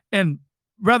God and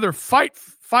rather fight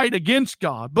against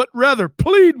God, but rather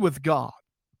plead with God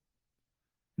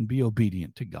and be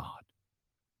obedient to God.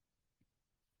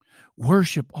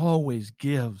 Worship always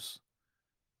gives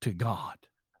to God.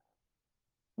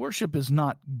 Worship is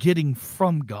not getting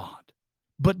from God,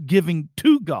 but giving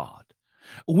to God.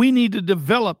 We need to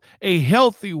develop a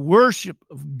healthy worship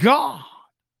of God.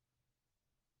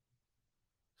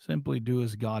 Simply do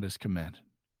as God has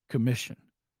commissioned.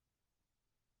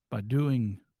 By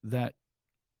doing that,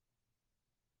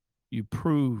 you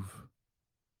prove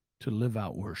to live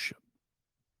out worship.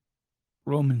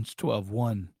 Romans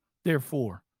 12:1.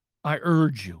 Therefore, I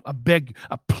urge you, I beg you,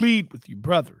 I plead with you,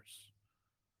 brethren,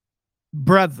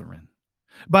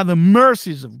 by the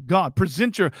mercies of God,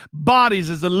 present your bodies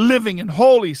as a living and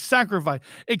holy sacrifice,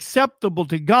 acceptable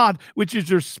to God, which is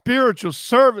your spiritual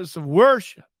service of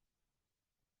worship.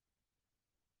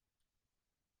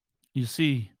 You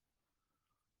see,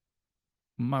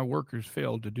 my workers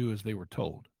failed to do as they were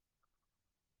told.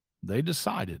 They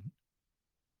decided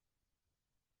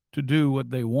to do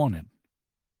what they wanted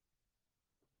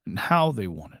and how they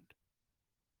wanted.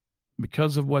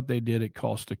 Because of what they did, it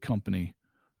cost the company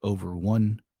over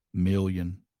 $1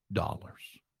 million.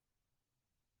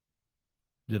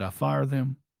 Did I fire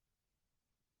them?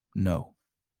 No.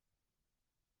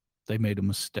 They made a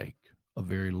mistake, a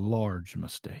very large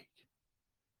mistake.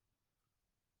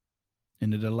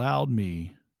 And it allowed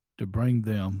me to bring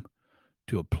them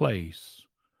to a place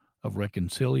of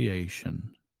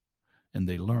reconciliation, and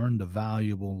they learned a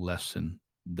valuable lesson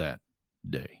that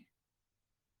day.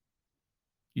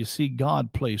 You see,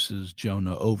 God places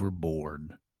Jonah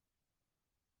overboard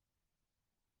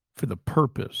for the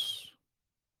purpose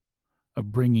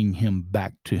of bringing him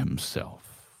back to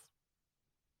himself.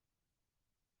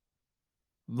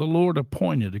 The Lord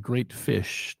appointed a great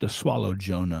fish to swallow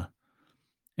Jonah,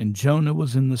 and Jonah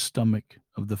was in the stomach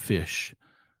of the fish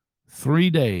 3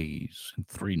 days and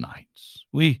 3 nights.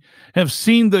 We have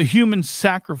seen the human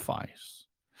sacrifice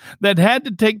that had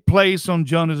to take place on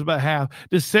Jonah's behalf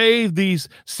to save these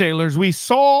sailors. We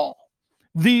saw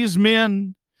these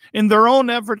men in their own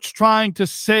efforts trying to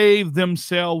save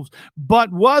themselves,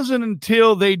 but wasn't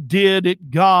until they did it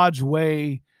God's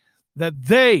way that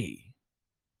they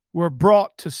were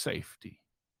brought to safety.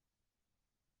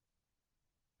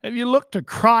 Have you looked to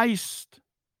Christ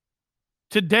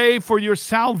today for your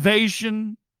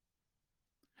salvation?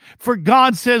 For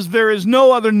God says there is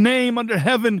no other name under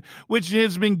heaven which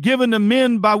has been given to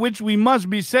men by which we must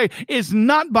be saved. It's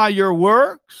not by your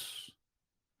works.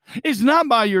 It's not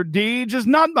by your deeds. It's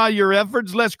not by your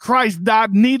efforts, lest Christ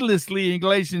died needlessly in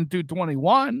Galatians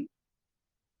 2:21.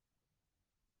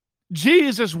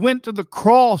 Jesus went to the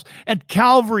cross at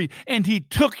Calvary and he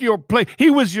took your place. He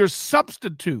was your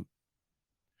substitute.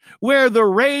 Where the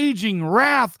raging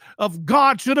wrath of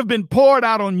God should have been poured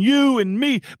out on you and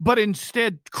me, but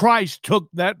instead Christ took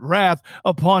that wrath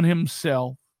upon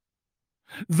himself.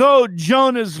 Though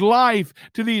Jonah's life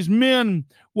to these men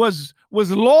was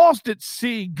lost at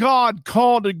sea, God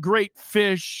called a great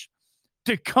fish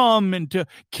to come and to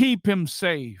keep him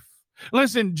safe.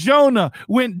 Listen, Jonah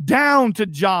went down to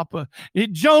Joppa.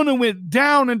 Jonah went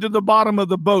down into the bottom of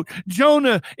the boat.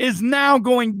 Jonah is now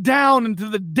going down into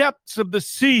the depths of the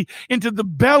sea, into the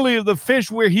belly of the fish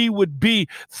where he would be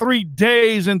 3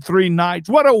 days and 3 nights.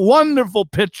 What a wonderful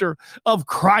picture of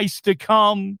Christ to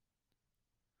come.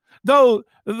 Though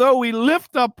we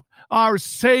lift up our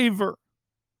Savior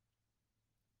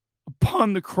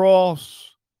upon the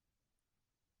cross,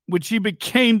 which he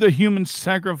became the human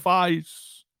sacrifice,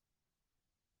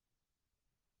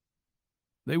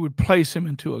 they would place him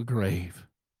into a grave.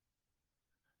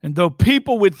 And though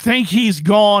people would think he's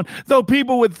gone, though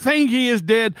people would think he is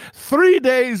dead, 3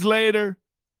 days later,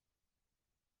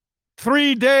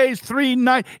 3 days, 3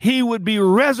 nights, he would be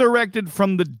resurrected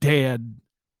from the dead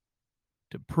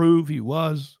to prove he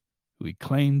was who he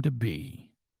claimed to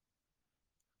be.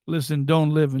 Listen,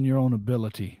 don't live in your own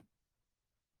ability,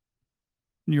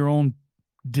 your own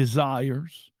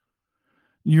desires,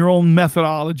 your own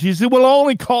methodologies. It will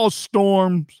only cause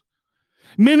storms.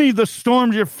 Many of the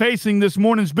storms you're facing this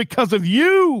morning is because of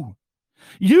you.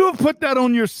 You have put that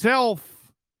on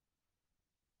yourself.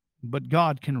 But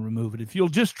God can remove it. If you'll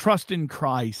just trust in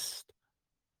Christ,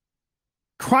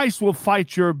 Christ will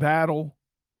fight your battle.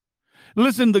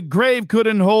 Listen, the grave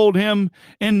couldn't hold him,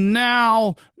 and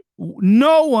now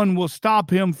no one will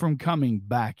stop him from coming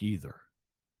back either.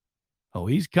 Oh,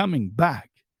 he's coming back.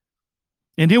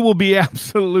 And it will be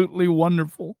absolutely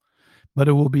wonderful, but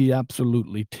it will be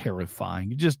absolutely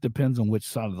terrifying. It just depends on which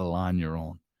side of the line you're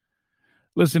on.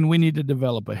 Listen, we need to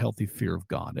develop a healthy fear of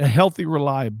God, a healthy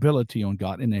reliability on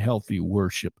God, and a healthy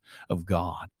worship of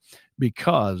God.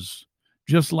 Because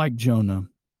just like Jonah,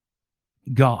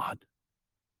 God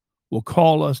will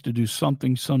call us to do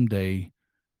something someday,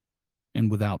 and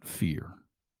without fear,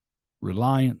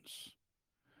 reliance,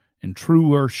 and true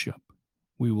worship,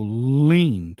 we will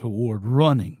lean toward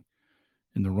running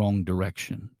in the wrong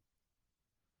direction.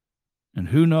 And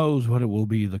who knows what it will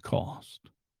be the cost.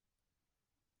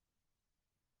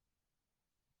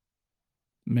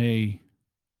 May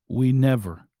we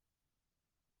never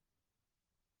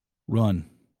run.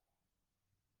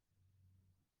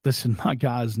 Listen, my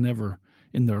guys never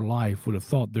in their life would have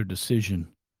thought their decision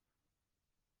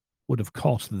would have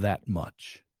cost that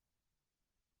much.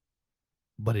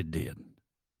 But it did.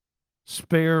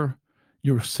 Spare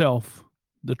yourself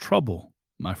the trouble,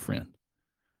 my friend,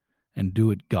 and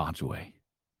do it God's way,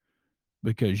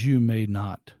 because you may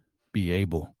not be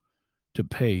able to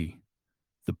pay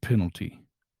the penalty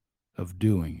of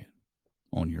doing it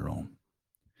on your own.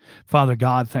 Father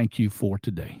God, thank you for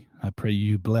today. I pray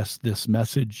you bless this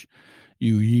message.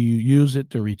 You use it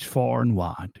to reach far and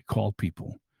wide, to call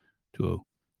people to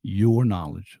your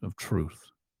knowledge of truth.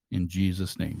 In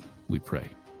Jesus' name we pray.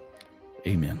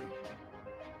 Amen.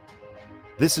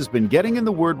 This has been Getting in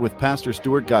the Word with Pastor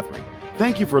Stuart Guthrie.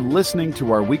 Thank you for listening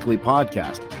to our weekly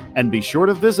podcast. And be sure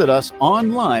to visit us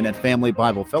online at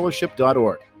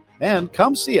FamilyBibleFellowship.org. And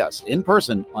come see us in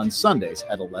person on Sundays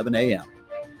at 11 a.m.